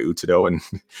killed by Utsudo and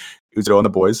the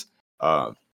boys.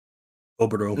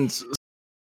 Obito.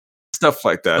 Stuff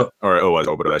like that. Or it was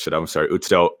Obito, I'm sorry.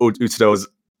 Utsudo's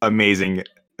amazing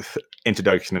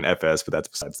introduction in FS, but that's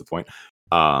besides the point.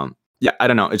 Yeah, I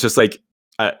don't know. It's just like,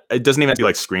 it doesn't even have to be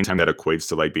like screen time that equates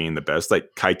to like being the best.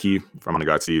 Like Kaiki from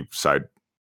Monogatari, side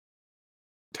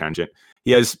tangent,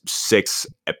 he has 6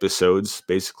 episodes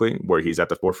basically where he's at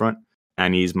the forefront,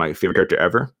 and he's my favorite character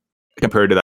ever. Compared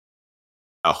to that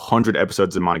 100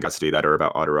 episodes of Monogatari that are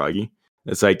about Araragi,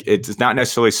 it's like it's not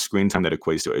necessarily screen time that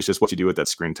equates to it. It's just what you do with that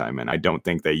screen time, and I don't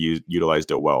think they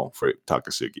utilized it well for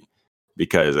Takasugi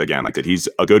because again, like that, he's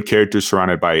a good character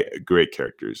surrounded by great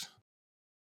characters.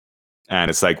 And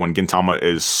it's like when Gintama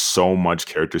is so much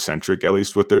character centric, at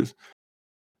least with theirs,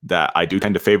 that I do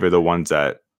tend to favor the ones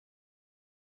that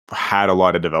had a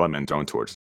lot of development thrown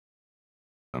towards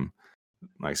them.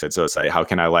 Like I said, so it's like, how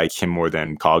can I like him more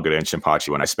than Kagura and Shinpachi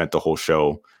when I spent the whole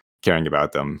show caring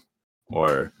about them?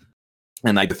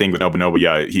 And like the thing with Nobunobu,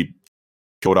 yeah, he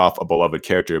killed off a beloved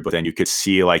character, but then you could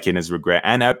see like in his regret,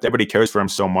 and everybody cares for him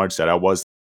so much that I was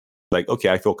like,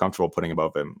 okay, I feel comfortable putting him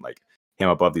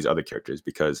above these other characters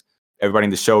because everybody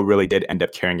in the show really did end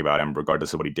up caring about him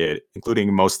regardless of what he did,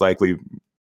 including most likely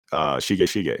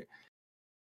Shige.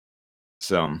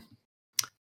 So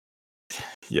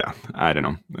yeah, I don't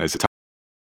know.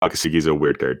 Takasugi's a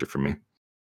weird character for me.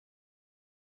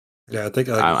 Yeah, I think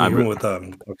like I'm even with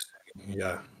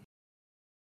yeah,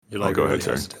 you're I'll like go really ahead,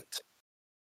 sorry. hesitant.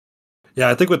 Yeah,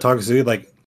 I think with Takasugi,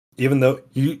 like even though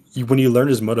you when you learn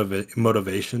his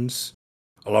motivations,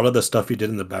 a lot of the stuff he did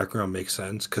in the background makes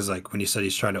sense because like when he said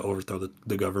he's trying to overthrow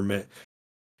the government,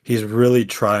 he's really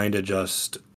trying to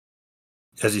just,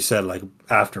 as he said, like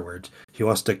afterwards, he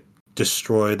wants to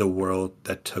destroy the world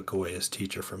that took away his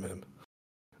teacher from him.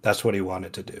 That's what he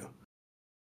wanted to do.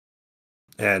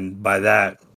 And by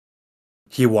that,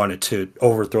 he wanted to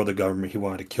overthrow the government. He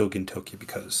wanted to kill Gintoki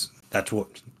because that's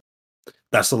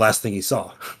the last thing he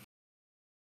saw.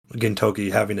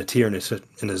 Gintoki having a tear in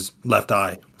his left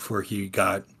eye before he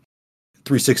got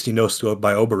 360 no scope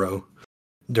by Obero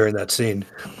during that scene.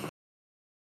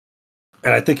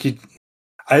 And I think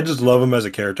I just love him as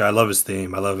a character. I love his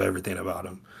theme. I love everything about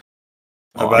him.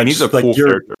 I mean, he's a cool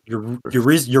character. Your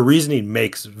reasoning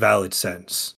makes valid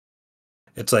sense.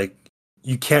 It's like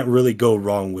you can't really go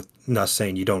wrong with not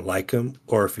saying you don't like him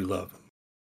or if you love him.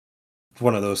 It's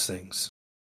one of those things.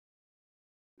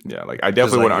 Yeah, like I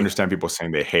definitely would understand people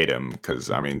saying they hate him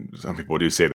because I mean, some people do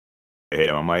say they hate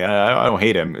him. I'm like, I don't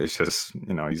hate him. It's just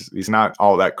he's not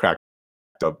all that cracked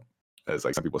up as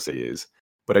like some people say he is.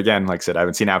 But again, like I said, I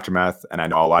haven't seen Aftermath, and I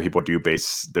know a lot of people do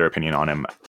base their opinion on him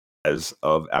as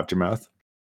of Aftermath.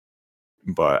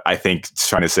 But I think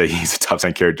trying to say he's a top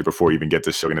 10 character before you even get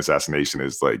to Shogun Assassination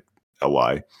is like a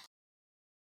lie.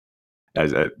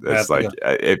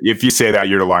 If you say that,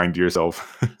 you're lying to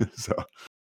yourself. So.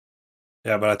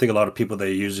 Yeah, but I think a lot of people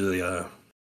they usually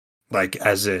like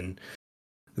as in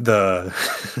the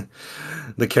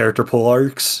the character pull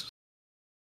arcs.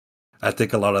 I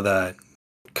think a lot of that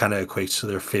kind of equates to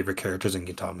their favorite characters in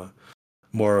Gintama.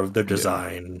 More of their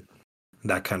design,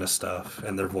 that kind of stuff,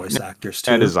 and their voice actors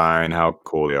too. And design, how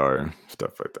cool they are,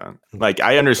 stuff like that. Like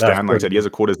I understand, like I said, he has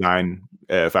a cool design.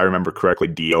 If I remember correctly,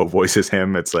 Dio voices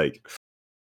him. It's like,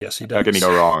 yes, he does. How can he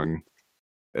go wrong?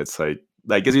 It's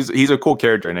like he's a cool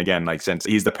character, and again, like since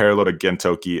he's the parallel to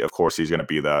Gintoki, of course he's gonna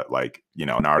be that. Like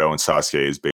Naruto and Sasuke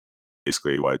is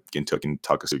basically what Gintoki and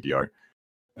Takasugi are.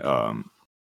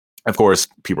 Of course,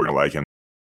 people are gonna like him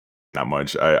that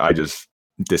much. I just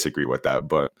disagree with that,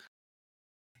 but.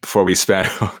 Before we spend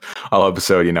all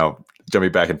episode,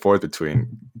 jumping back and forth between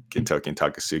Gintoki and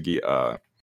Takasugi,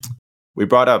 we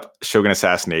brought up Shogun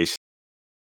Assassination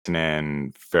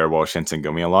and Farewell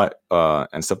Shinsengumi a lot,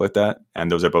 and stuff like that.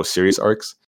 And those are both serious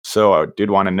arcs. So I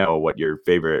did want to know what your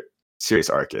favorite serious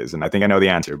arc is. And I think I know the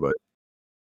answer, but...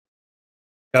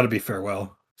 Gotta be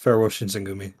Farewell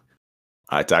Shinsengumi.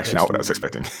 It's actually not what I was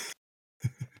expecting.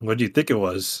 What do you think it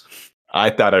was?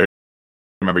 I thought I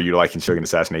remember you liking Shogun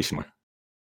Assassination more.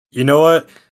 You know what?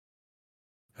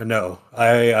 No,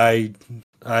 I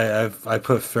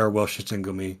put Farewell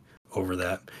Shinsengumi over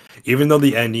that. Even though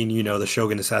the ending, the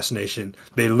Shogun Assassination,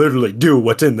 they literally do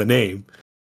what's in the name.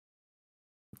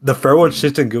 The Farewell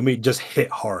Shinsengumi just hit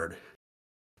hard.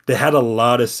 They had a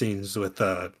lot of scenes with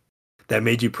that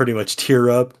made you pretty much tear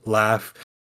up, laugh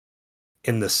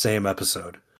in the same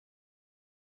episode.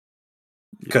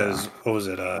 Because what was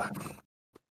it?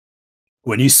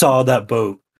 When you saw that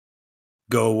boat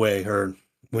go away, or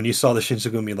when you saw the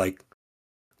Shinsengumi, like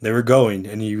they were going,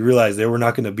 and you realized they were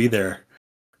not going to be there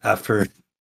after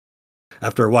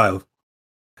a while.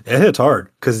 It hits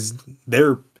hard because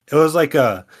it was like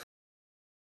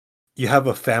you have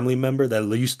a family member that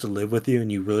used to live with you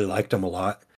and you really liked them a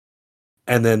lot,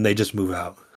 and then they just move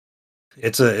out.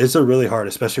 It's a really hard,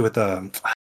 especially with what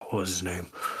was his name?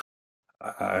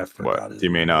 I forgot. What do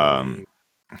you mean?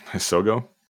 Sogo?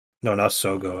 No, not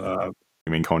Sogo.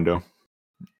 You mean Kondo?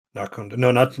 Not Kondo.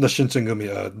 No, not the Shinsengumi.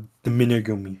 The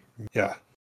Minigumi. Yeah.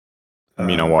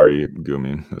 Minowari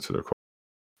Gumi. That's what they're called.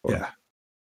 Yeah.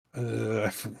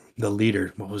 The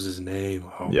leader. What was his name?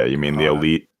 Oh, yeah, you mean the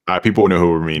elite? People know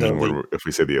who we're meaning if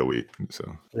we say the elite.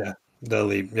 So yeah, the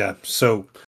elite. Yeah. So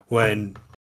when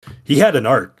he had an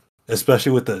arc,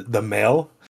 especially with the male,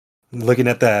 looking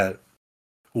at that,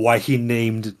 why he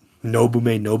named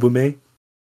Nobume.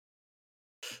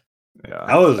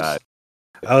 Yeah,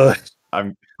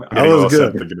 I'm getting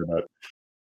good thinking about.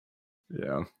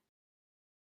 Yeah,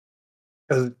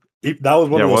 that was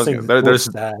one of those things. There's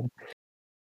sad.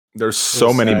 There's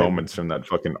so many moments from that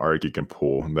fucking arc you can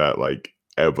pull that like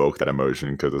evoke that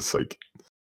emotion because it's like,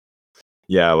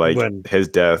 yeah, like his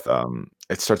death.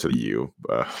 It starts with you.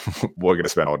 We're gonna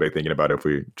spend all day thinking about it if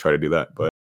we try to do that,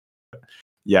 but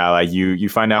yeah, like you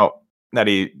find out that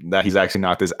he's actually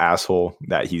not this asshole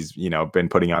that he's been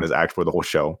putting on his act for the whole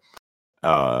show.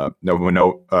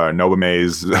 Nobume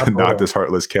is not this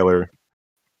heartless killer.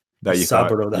 that you thought,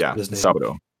 Isaburo, that's yeah, his name.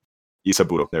 Saburo,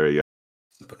 Isaburo. There you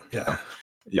go. Yeah.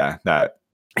 Yeah,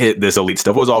 this elite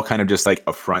stuff was all kind of just like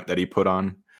a front that he put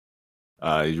on.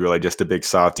 He's really just a big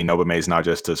softy. Nobume's not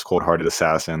just this cold-hearted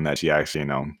assassin that she actually,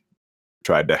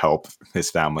 tried to help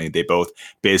his family. They both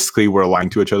basically were lying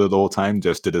to each other the whole time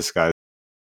just to disguise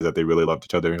that they really loved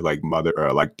each other, like mother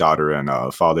or like daughter and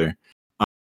father.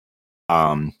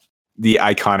 The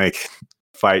iconic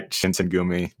fight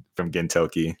Shinsengumi from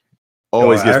Gintoki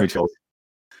always gives me chills.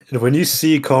 And when you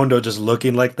see Kondo just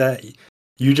looking like that,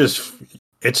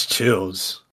 it's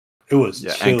chills. It was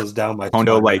chills down my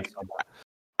Kondo, like,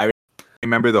 I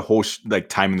remember the whole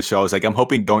time in the show. I was like, I'm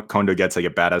hoping Kondo gets like a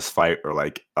badass fight or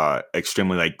like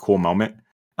extremely like cool moment.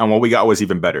 And what we got was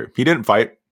even better. He didn't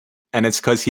fight, and it's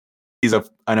because he's an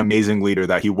amazing leader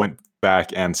that he went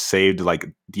back and saved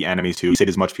like the enemies too. He saved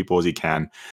as much people as he can.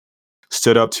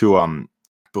 Stood up to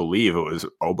believe it was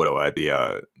Obito at the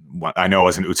I know it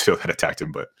wasn't Utsudo that attacked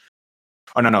him, but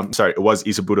no, sorry, it was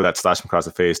Isaburo that slashed him across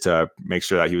the face to make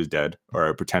sure that he was dead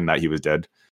or pretend that he was dead,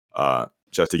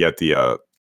 just to get the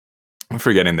I'm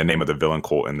forgetting the name of the villain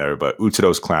cult in there, but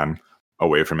Utsudo's clan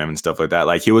away from him and stuff like that.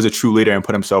 Like, he was a true leader and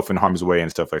put himself in harm's way and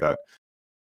stuff like that,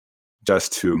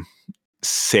 just to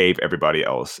save everybody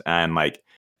else. And like,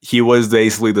 he was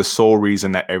basically the sole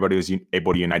reason that everybody was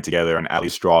able to unite together and at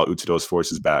least draw Utsudo's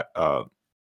forces back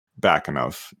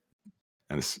enough.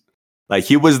 And like,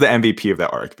 he was the MVP of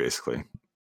that arc, basically,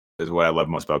 is what I love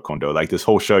most about Kondo. Like, this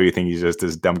whole show, you think he's just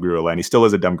this dumb gorilla, and he still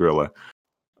is a dumb gorilla,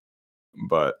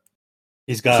 but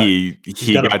he got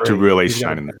to really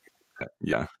shine in there.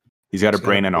 Yeah, he's got a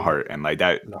brain and a heart, and like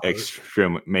that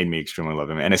made me extremely love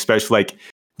him. And especially like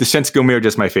the Shinsengumi are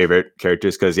just my favorite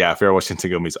characters because Farewell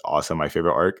Shinsengumi is also my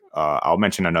favorite arc. I'll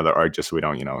mention another arc just so we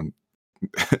don't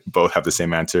both have the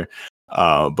same answer.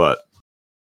 But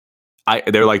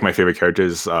they're like my favorite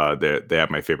characters. They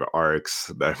have my favorite arcs,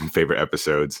 their favorite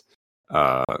episodes,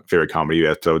 favorite comedy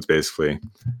episodes, basically.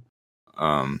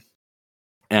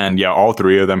 And yeah, all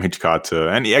three of them, Hijikata,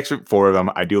 and the extra four of them,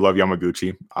 I do love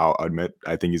Yamaguchi. I'll admit,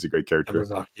 I think he's a great character.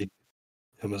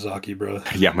 Yamazaki, bro.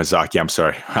 Yamazaki, I'm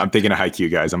sorry. I'm thinking of Haikyuu,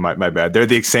 guys. My bad. They're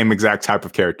the same exact type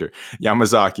of character.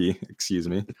 Yamazaki, excuse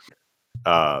me.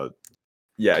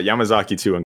 Yamazaki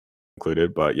too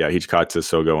included, but yeah, Hijikata,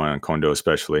 Sogo, and Kondo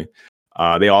especially.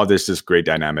 They all just this great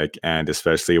dynamic, and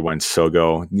especially when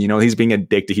Sogo, he's being a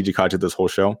dick to Hijikata this whole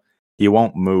show. He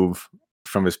won't move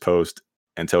from his post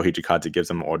until Hijikata gives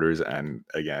him orders, and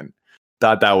again,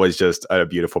 thought that was just a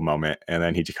beautiful moment. And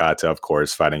then Hijikata, of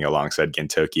course, fighting alongside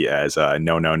Gintoki as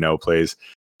no plays.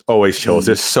 Always chills.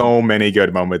 There's so many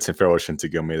good moments in Farewell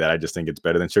Shinsengumi that I just think it's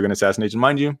better than Shogun Assassination.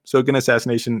 Mind you, Shogun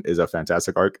Assassination is a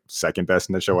fantastic arc, second best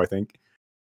in the show, I think.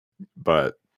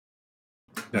 But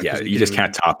yeah, you just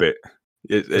can't top it.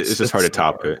 It's just hard to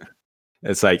top it.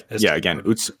 It's like, again,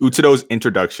 Utsudo's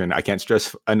introduction, I can't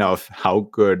stress enough how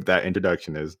good that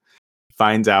introduction is.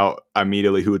 Finds out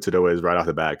immediately who Utsudo is right off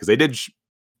the bat, because they did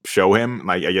show him,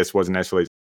 like, I guess wasn't necessarily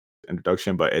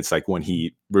introduction, but it's like when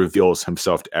he reveals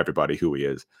himself to everybody who he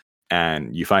is,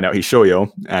 and you find out he's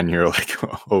Shoyo, and you're like,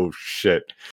 oh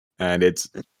shit. And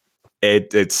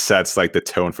it sets like the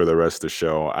tone for the rest of the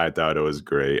show. I thought it was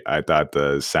great. I thought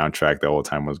the soundtrack the whole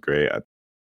time was great. I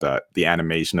thought the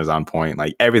animation is on point.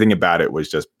 Like, everything about it was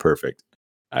just perfect.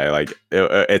 I like it.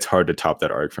 It's hard to top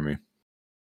that arc for me.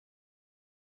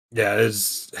 Yeah,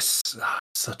 it's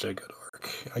such a good arc.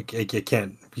 You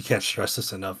can't stress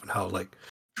this enough, and how like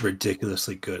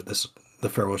ridiculously good the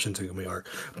Farewell Shinsengumi arc.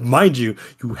 Mind you,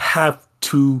 you have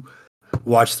to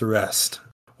watch the rest.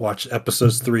 Watch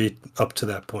episodes 3 up to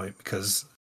that point, because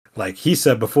like he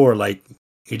said before, like,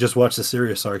 you just watch the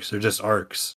serious arcs. They're just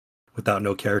arcs without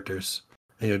no characters,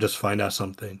 and you'll just find out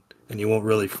something, and you won't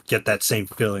really get that same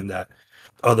feeling that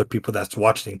other people that's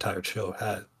watched the entire show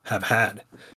have had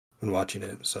when watching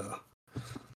it. So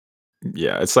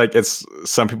yeah, it's like,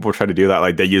 some people try to do that,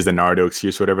 like they use the Naruto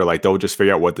excuse or whatever, like they'll just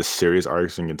figure out what the serious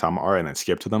arcs in Gintama are and then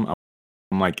skip to them.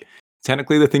 I'm like,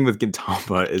 technically the thing with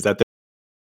Gintama is that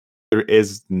there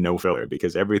is no filler,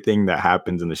 because everything that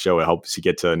happens in the show, it helps you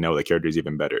get to know the characters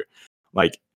even better.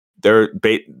 Like,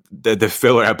 the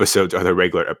filler episodes are the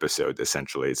regular episodes,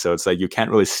 essentially. So it's like, you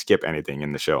can't really skip anything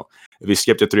in the show. If you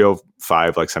skip to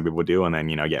 305, like some people do, and then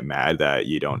get mad that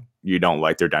you don't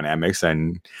like their dynamics,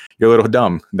 and you're a little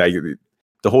dumb. That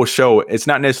the whole show, it's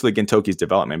not necessarily Gintoki's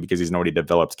development, because he's an already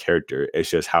developed character. It's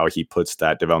just how he puts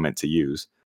that development to use,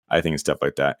 I think, and stuff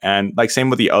like that. And like,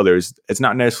 same with the others, it's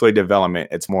not necessarily development.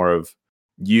 It's more of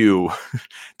you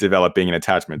developing an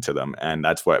attachment to them, and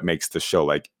that's what makes the show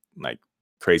like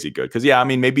crazy good. Because I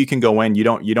mean, maybe you can go in, you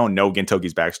don't know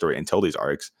Gintoki's backstory until these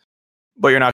arcs, but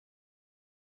you're not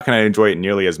going to enjoy it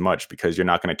nearly as much because you're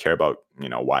not going to care about,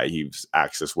 why he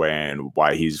acts this way and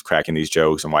why he's cracking these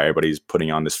jokes and why everybody's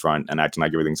putting on this front and acting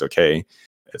like everything's okay.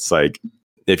 It's like,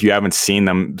 if you haven't seen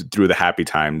them through the happy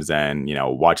times, then,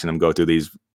 watching them go through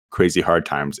these crazy hard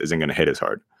times isn't going to hit as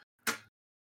hard.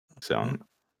 So,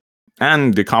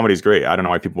 and the comedy is great. I don't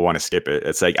know why people want to skip it.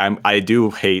 It's like, I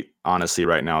do hate, honestly,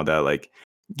 right now that like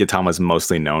Gintama is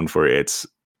mostly known for its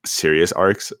serious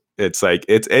arcs. It's like,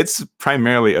 it's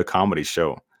primarily a comedy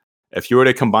show. If you were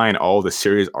to combine all the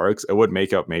series arcs, it would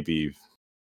make up maybe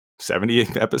 70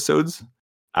 episodes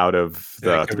out of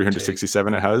the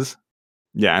 367 it has.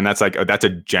 Yeah, and that's a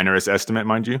generous estimate,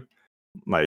 mind you.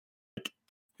 Like,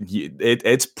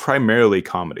 it's primarily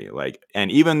comedy. Like, and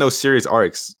even those series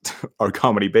arcs are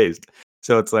comedy based,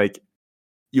 so it's like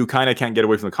you kind of can't get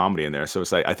away from the comedy in there. So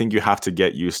it's like I think you have to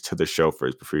get used to the show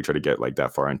first before you try to get like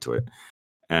that far into it.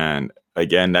 And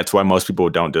again, that's why most people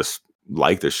don't just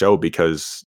like the show,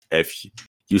 because if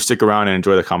you stick around and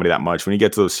enjoy the comedy that much, when you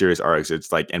get to those serious arcs,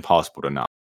 it's like impossible to not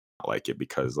like it,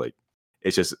 because like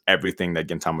it's just everything that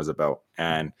Gintama was about.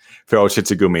 And Feral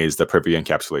Shitsugumi is the perfect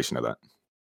encapsulation of that.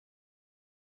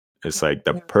 It's like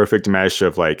the perfect mesh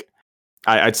of like,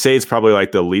 I'd say it's probably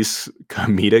like the least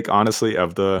comedic, honestly,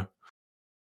 of the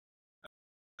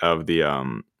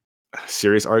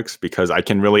series arcs, because I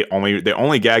can really the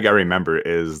only gag I remember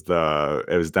is it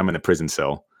was them in the prison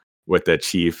cell with the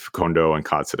chief, Kondo, and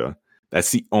Katsuda.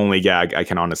 That's the only gag I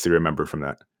can honestly remember from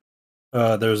that.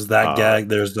 There's that gag.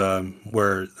 There's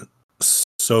where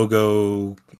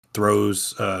Sogo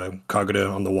throws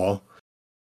Kagura on the wall.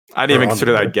 I didn't even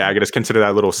consider that gag. I just consider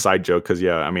that little side joke because,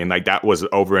 yeah, I mean, like that was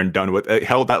over and done with. It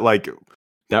held that like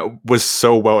that was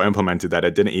so well implemented that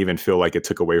it didn't even feel like it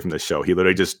took away from the show. He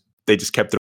literally they just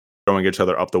kept throwing each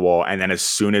other up the wall, and then as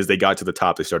soon as they got to the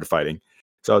top, they started fighting.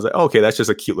 So I was like, okay, that's just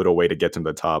a cute little way to get them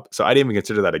to the top. So I didn't even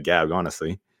consider that a gag,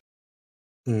 honestly.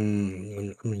 Let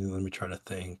me try to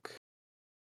think.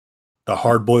 The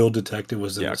hard-boiled detective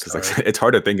was in because like, it's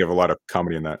hard to think of a lot of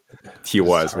comedy in that. He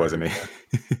was, wasn't he?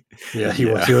 Yeah, he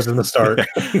was. He was in the start.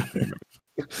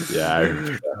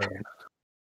 Yeah.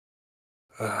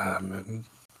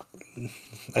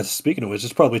 Speaking of which,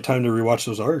 it's probably time to rewatch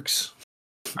those arcs.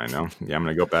 I know. Yeah, I'm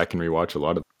gonna go back and rewatch a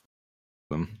lot of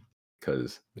them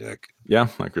because like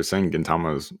you're saying,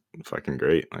 Gintama is fucking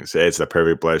great. Like I say, it's the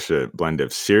perfect blend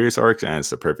of serious arcs and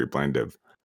it's the perfect blend of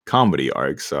comedy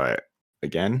arcs. So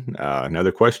again,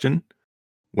 another question: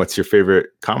 what's your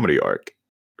favorite comedy arc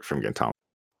from Gintama?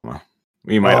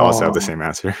 We might also have the same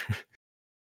answer.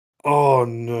 Oh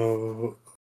no!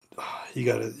 You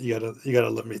gotta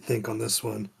let me think on this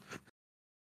one.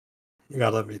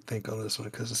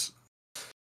 Because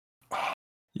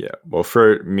yeah. Well,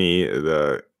 for me,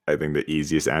 I think the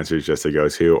easiest answers just to go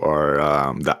to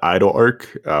are the Idol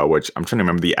arc, which I'm trying to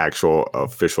remember the actual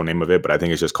official name of it, but I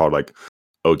think it's just called like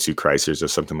Otsu Crisis or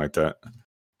something like that.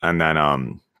 And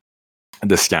then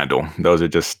the Scandal. Those are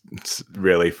just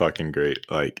really fucking great.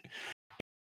 Like,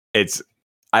 it's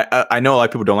I know a lot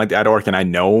of people don't like the Idol arc, and I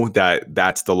know that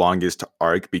that's the longest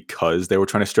arc because they were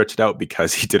trying to stretch it out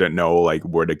because he didn't know like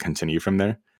where to continue from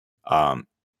there.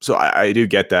 So I do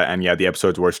get that, and yeah, the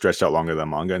episodes were stretched out longer than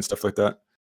manga and stuff like that.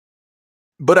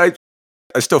 But I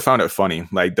still found it funny.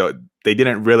 Like they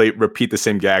didn't really repeat the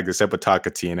same gags except with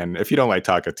Takateen, and if you don't like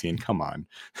Takateen, come on.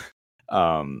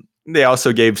 They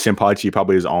also gave Shinpachi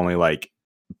probably his only like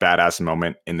badass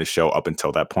moment in the show up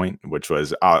until that point, which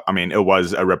was it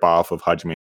was a ripoff of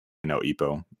Hajime no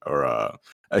Ippo or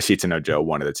Ashita no Joe,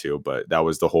 one of the two, but that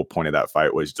was the whole point of that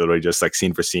fight, was literally just like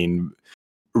scene for scene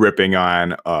ripping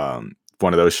on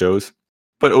one of those shows.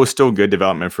 But it was still good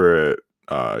development for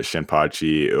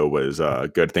Shinpachi. It was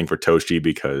a good thing for Toshi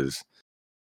because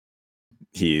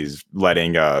he's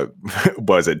letting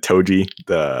was it Toji,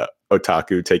 the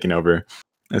otaku, taking over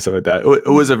and stuff like that. It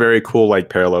was a very cool like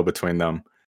parallel between them.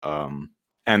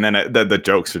 And then the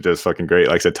jokes are just fucking great.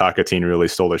 Like, Takateen really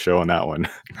stole the show on that one.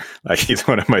 Like, he's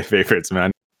one of my favorites,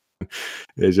 man.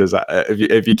 It's just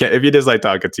if you dislike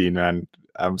Takateen, man,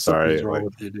 I'm sorry. Something's wrong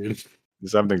with you, dude.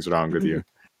 Something's wrong with you.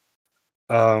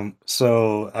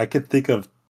 So I could think of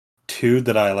two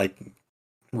that I like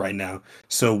right now.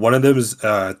 So one of them is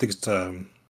I think it's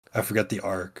I forget the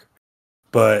arc,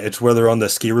 but it's where they're on the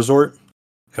ski resort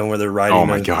and where they're riding. Oh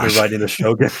my gosh. They're riding the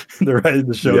Shogun. They're riding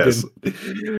the Shogun.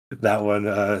 Yes. That one,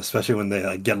 especially when they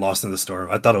like get lost in the storm.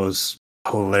 I thought it was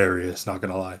hilarious. Not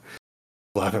gonna lie,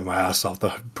 laughing my ass off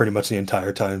pretty much the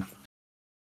entire time.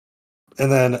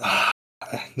 And then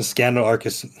the Scandal arc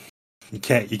is you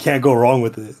can't go wrong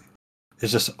with it.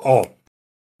 It's just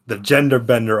the gender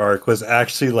bender arc was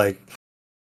actually like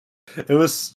it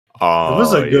was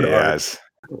a good arc.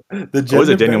 It was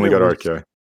a genuinely good arc, yeah.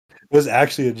 was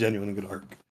actually a genuine good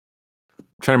arc. I'm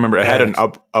trying to remember. It had an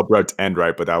abrupt end,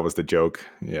 right? But that was the joke.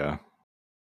 Yeah.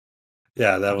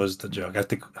 Yeah, that was the joke. I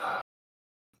think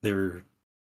they were.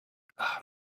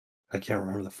 I can't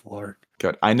remember the full arc.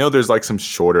 God, I know there's like some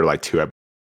shorter, like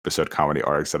 2-episode comedy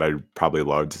arcs that I probably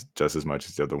loved just as much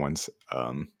as the other ones.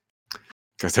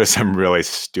 Because there's some really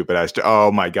stupid ass.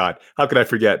 Oh my god, how could I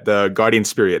forget the Guardian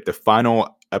Spirit, the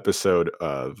final episode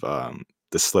of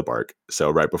the Slip arc?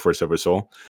 So right before Silver Soul,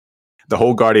 the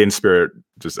whole Guardian Spirit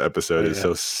just episode is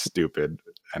so stupid,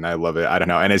 and I love it. I don't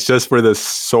know, and it's just for the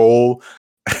sole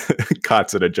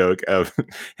Katsura joke of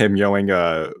him yelling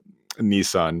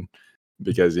Nissan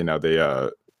because they as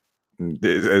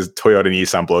Toyota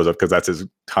Nissan blows up because that's his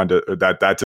Honda,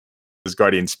 that's his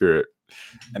Guardian Spirit,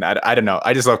 and I don't know,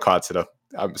 I just love Katsura.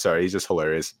 I'm sorry, he's just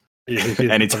hilarious.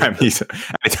 Anytime he's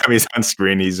on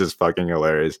screen, he's just fucking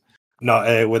hilarious.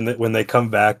 No, when they come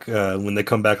back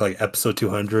like episode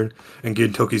 200 and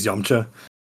get Toki's Yamcha.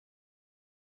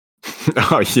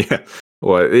 Oh yeah,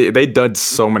 well they did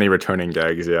so many returning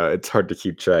gags. Yeah, it's hard to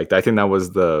keep track. I think that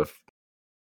was that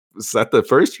the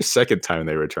first or second time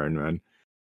they returned, man?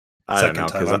 I don't know,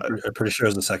 because I'm pretty sure it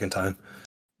was the second time.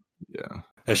 Yeah,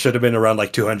 it should have been around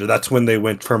like 200. That's when they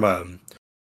went from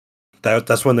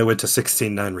that's when they went to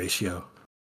 16:9 ratio.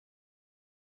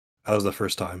 That was the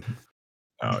first time.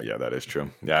 Oh yeah, that is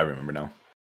true. Yeah, I remember now.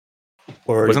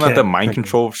 Or wasn't that the mind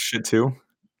control shit too?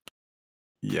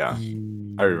 Yeah,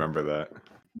 I remember that.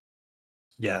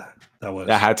 Yeah, that was.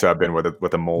 That had to have been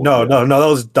with a mold. No, that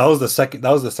was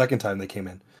the second time they came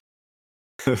in.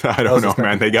 I don't know,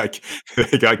 man. They got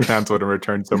canceled and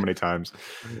returned so many times.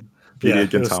 Yeah,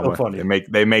 it was so funny.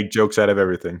 They make jokes out of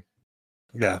everything.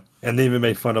 Yeah, and they even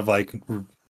made fun of like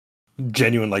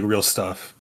genuine, like real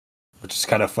stuff, which is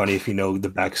kind of funny if you know the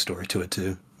backstory to it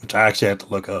too. Which I actually had to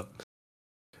look up,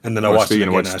 and then I watched it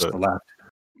again and I still laughed.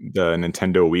 The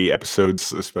Nintendo Wii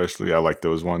episodes, especially, I like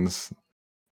those ones.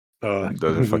 Those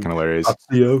are fucking hilarious.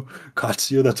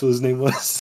 Katsuyo, that's what his name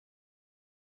was.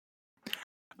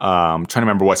 Trying to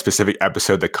remember what specific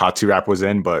episode the Katsu rap was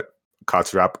in, but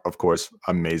Katsu rap, of course,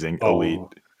 amazing, elite.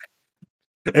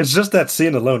 It's just that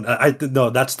scene alone.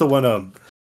 No, that's the one.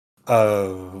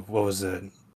 What was it?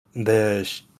 They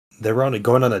were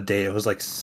going on a date. It was like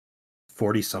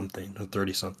 40 something or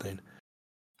 30 something.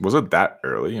 Was it that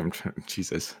early?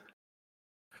 Jesus.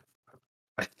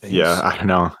 I think. Yeah, so. I don't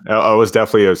know. It was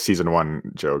definitely a season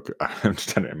 1 joke. I'm just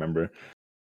trying to remember.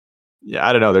 Yeah,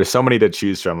 I don't know. There's so many to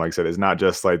choose from. Like I said, it's not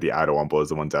just like the Adawampo is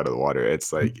the ones out of the water.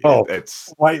 It's like how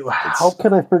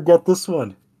can I forget this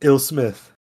one? Ill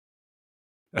Smith.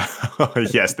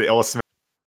 Yes, the Ill Smith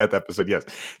episode. Yes,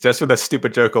 just for the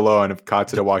stupid joke alone of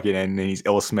Katsura walking in and he's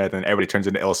Ill Smith and everybody turns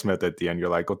into Ill Smith at the end. You're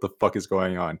like, what the fuck is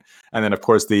going on? And then of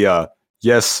course the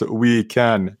yes we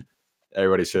can.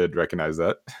 Everybody should recognize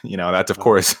that. That's of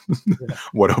course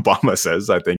what Obama says.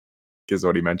 I think is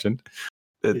what he mentioned.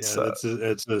 It's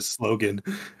a slogan.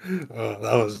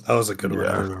 That was a good one.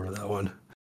 I remember that one.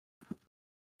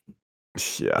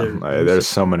 Yeah, there's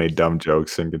so many dumb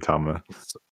jokes in Gintama.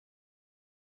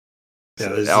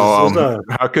 Yeah,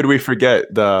 how could we forget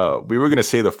we were gonna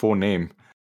say the full name,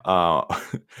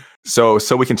 so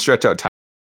we can stretch out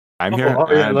time here,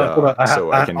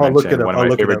 so I can mention one of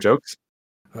my favorite jokes.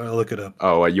 I'll look it up.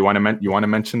 Oh, you want to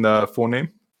mention the full name?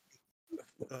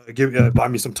 Buy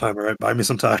me some time, all right? Buy me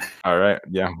some time. All right,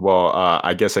 yeah. Well,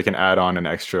 I guess I can add on an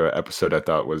extra episode I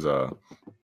thought was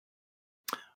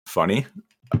funny.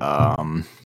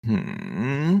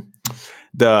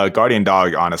 The Guardian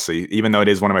Dog, honestly, even though it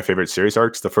is one of my favorite series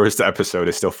arcs, the first episode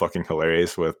is still fucking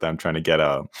hilarious with them trying to get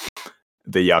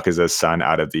the Yakuza's son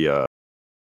out of the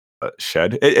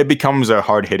shed. It becomes a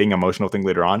hard-hitting emotional thing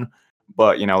later on,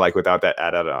 but like without that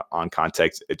added on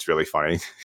context, it's really funny.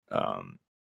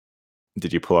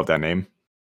 Did you pull up that name?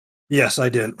 Yes, I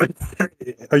did.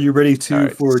 Are you ready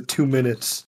for 2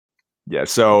 minutes? Yeah,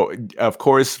 so of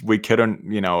course we couldn't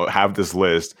have this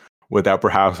list without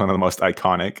perhaps one of the most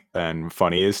iconic and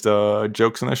funniest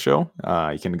jokes in the show.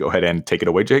 You can go ahead and take it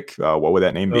away, Jake. What would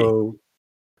that name be?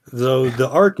 So the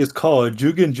arc is called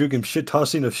Jugen Jugen Shit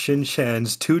Tossing of Shin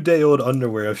Chan's 2-day-old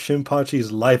underwear of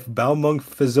Shinpachi's life, Baomong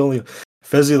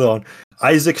Fezilon,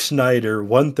 Isaac Schneider,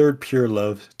 1/3 pure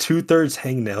love, 2/3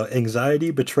 hangnail,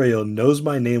 anxiety, betrayal, knows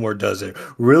my name or does it,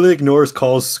 really ignores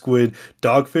calls squid,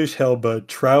 dogfish helba,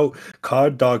 trout,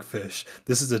 cod dogfish.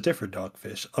 This is a different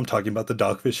dogfish. I'm talking about the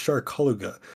dogfish shark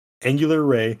Kaluga. Angular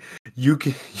ray,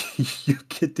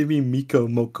 Yukitimi Miko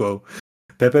Moko,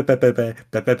 Pepe Pepe Pepe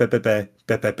Pepe Pepe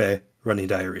Pepe Pepe running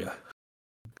diarrhea.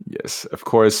 Yes, of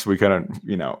course we couldn't,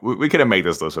 we couldn't make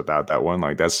this list without that one.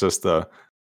 Like that's just the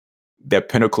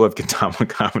pinnacle of Gintama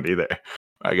comedy there.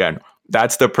 Again,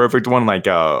 that's the perfect one. Like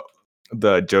the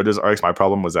JoJo's arcs, my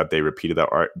problem was that they repeated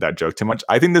that joke too much.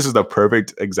 I think this is the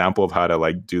perfect example of how to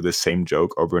like do the same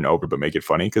joke over and over but make it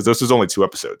funny, because this was only 2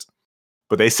 episodes.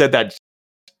 But they said that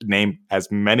name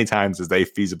as many times as they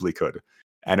feasibly could.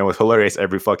 And it was hilarious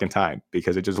every fucking time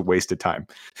because it just wasted time.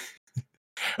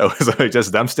 It was like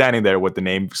just them standing there with the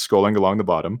name scrolling along the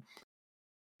bottom.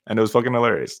 And it was fucking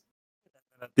hilarious.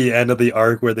 At the end of the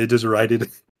arc where they just write it.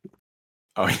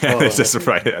 Oh yeah, it's just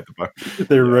right at the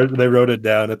bottom. They wrote it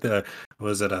down at the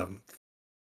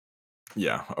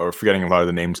Yeah, or forgetting a lot of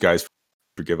the names, guys.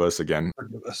 Forgive us again.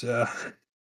 Forgive us, yeah.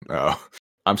 Oh,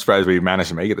 I'm surprised we managed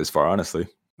to make it this far, honestly.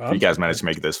 If you guys managed to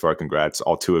make it this far, congrats,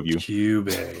 all 2 of you.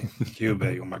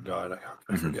 Kyubey, oh my god,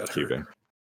 I forget her. Kyubey.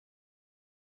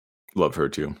 Love her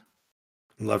too.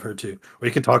 Love her too. We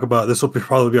can talk about this. Will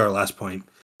probably be our last point.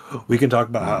 We can talk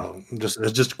about how just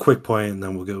a quick point, and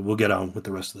then we'll get on with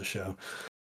the rest of the show.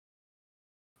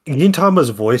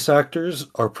 Gintama's voice actors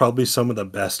are probably some of the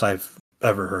best I've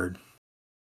ever heard.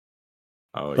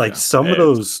 Oh, like some of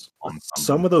those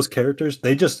characters,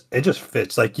 it just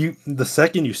fits. Like the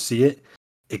second you see it,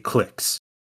 it clicks.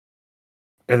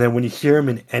 And then when you hear them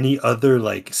in any other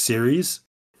like series,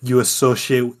 you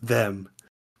associate them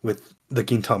with the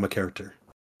Gintama character.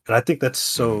 And I think that's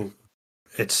so.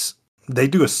 They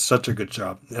do such a good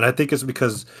job, and I think it's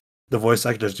because the voice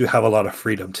actors do have a lot of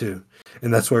freedom too,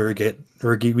 and that's where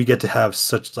we get to have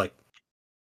such like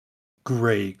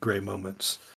great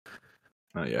moments.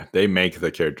 Oh yeah, they make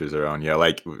the characters their own. Yeah,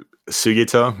 like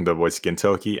Sugita, the voice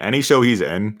Gintoki. Any show he's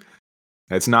in,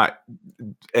 it's not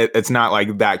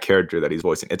like that character that he's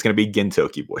voicing. It's gonna be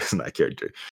Gintoki voicing that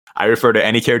character. I refer to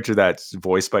any character that's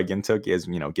voiced by Gintoki as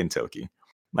Gintoki.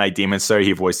 Like Demon Slayer,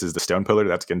 he voices the Stone Pillar.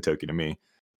 That's Gintoki to me.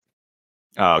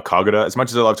 Kagura, as much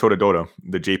as I love Toradora,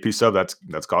 the JP sub, that's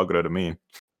Kagura to me.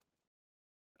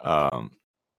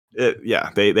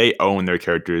 They own their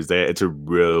characters. It's a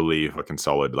really fucking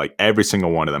solid, like every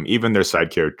single one of them, even their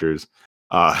side characters.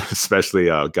 Especially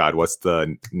God, what's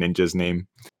the ninja's name?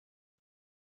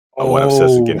 One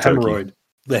obsessed with Gintoki.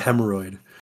 The hemorrhoid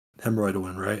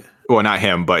one, right? Well, not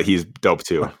him, but he's dope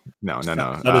too. No.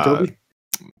 Saratobi?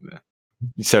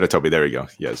 Saratobi, there we go.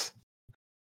 Yes.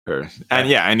 Her. And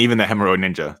and even the hemorrhoid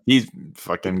ninja, he's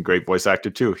fucking great voice actor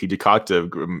too.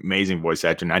 Hijikata, amazing voice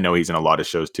actor, and I know he's in a lot of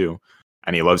shows too,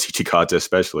 and he loves Hijikata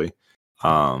especially.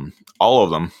 All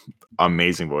of them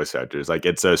amazing voice actors. Like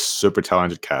it's a super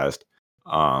talented cast,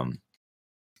 and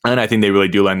I think they really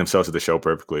do lend themselves to the show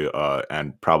perfectly.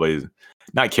 And probably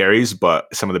not carries,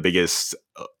 but some of the biggest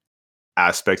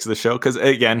aspects of the show. Because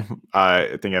again,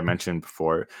 I think I mentioned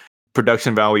before,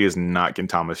 production value is not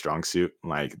Gintama's strong suit.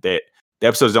 Like the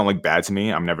episodes don't look bad to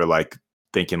me. I'm never like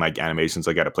thinking like animations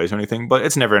like out of place or anything, but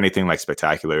it's never anything like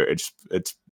spectacular. It's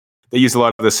they use a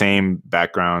lot of the same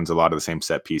backgrounds, a lot of the same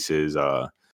set pieces.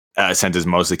 Since it's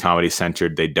mostly comedy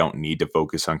centered, they don't need to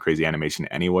focus on crazy animation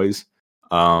anyways.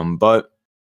 But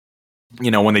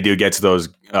when they do get to those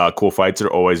cool fights,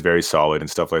 they're always very solid and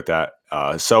stuff like that.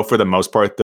 So for the most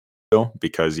part, though,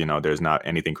 because there's not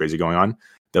anything crazy going on,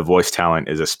 the voice talent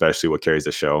is especially what carries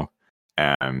the show.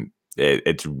 And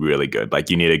it's really good. Like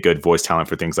you need a good voice talent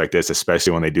for things like this,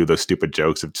 especially when they do those stupid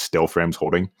jokes of still frames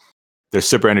holding. They're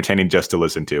super entertaining just to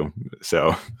listen to.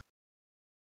 So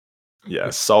yeah,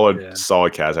 solid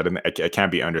cast. I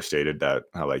can't be understated that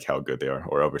how good they are,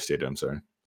 or overstated. I'm sorry.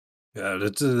 Yeah, they're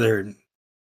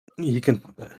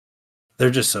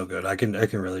just so good. I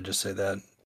can really just say that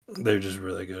they're just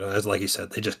really good. As like you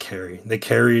said, they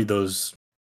carry those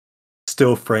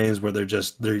still frames where they're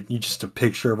just a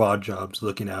picture of Odd Jobs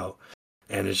looking out,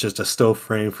 and it's just a still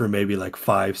frame for maybe like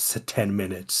 5 to 10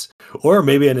 minutes, or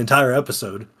maybe an entire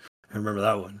episode. I remember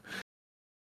that one.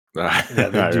 Yeah,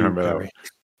 I remember that one.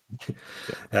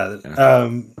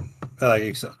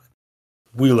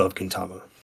 We love Gintama,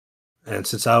 and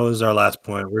since that was our last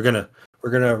point, we're gonna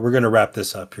wrap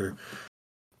this up here.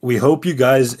 We hope you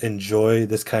guys enjoy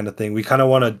this kind of thing.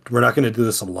 We're not gonna do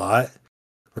this a lot.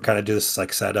 We're kind of do this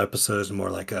like set episodes, more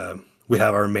like we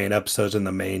have our main episodes and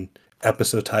the main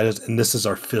episode titles, and this is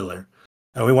our filler.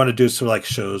 And we want to do some like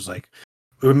shows like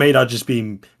it may not just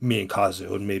be me and Kazu.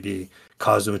 It would maybe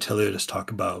Kazu and Tilly just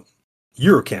talk about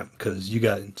Eurocamp, because you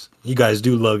guys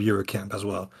do love Eurocamp as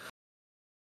well.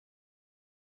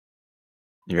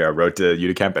 Yeah, I wrote to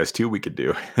Eurocamp S2 we could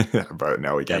do, but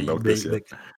now we can't milk this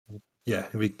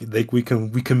yet. We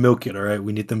can milk it. All right,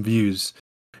 we need them views.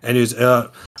 Anyways,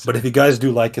 but if you guys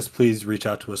do like us, please reach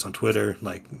out to us on Twitter.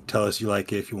 Like, tell us you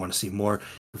like it if you want to see more.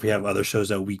 If we have other shows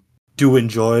that we do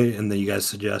enjoy and that you guys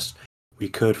suggest, we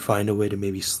could find a way to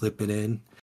maybe slip it in.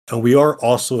 And we are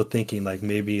also thinking like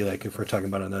maybe like if we're talking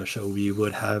about another show, we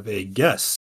would have a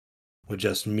guest with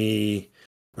just me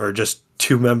or just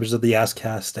two members of the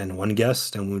Askcast and one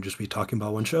guest, and we'll just be talking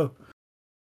about one show.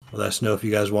 Let us know if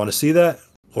you guys want to see that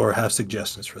or have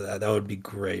suggestions for that. That would be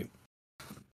great.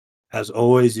 As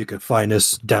always, you can find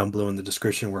us down below in the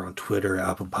description. We're on Twitter,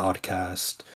 Apple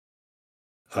Podcast,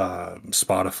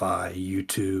 Spotify,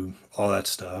 YouTube, all that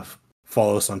stuff.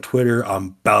 Follow us on Twitter.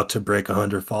 I'm about to break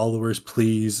 100 followers.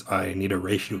 Please, I need a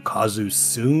Ratio Kazu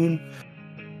soon.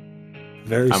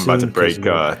 Very soon. I'm about to break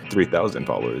 3,000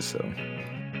 followers. So,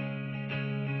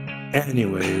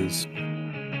 anyways,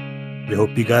 we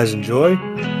hope you guys enjoy.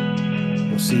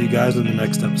 We'll see you guys in the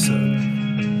next episode.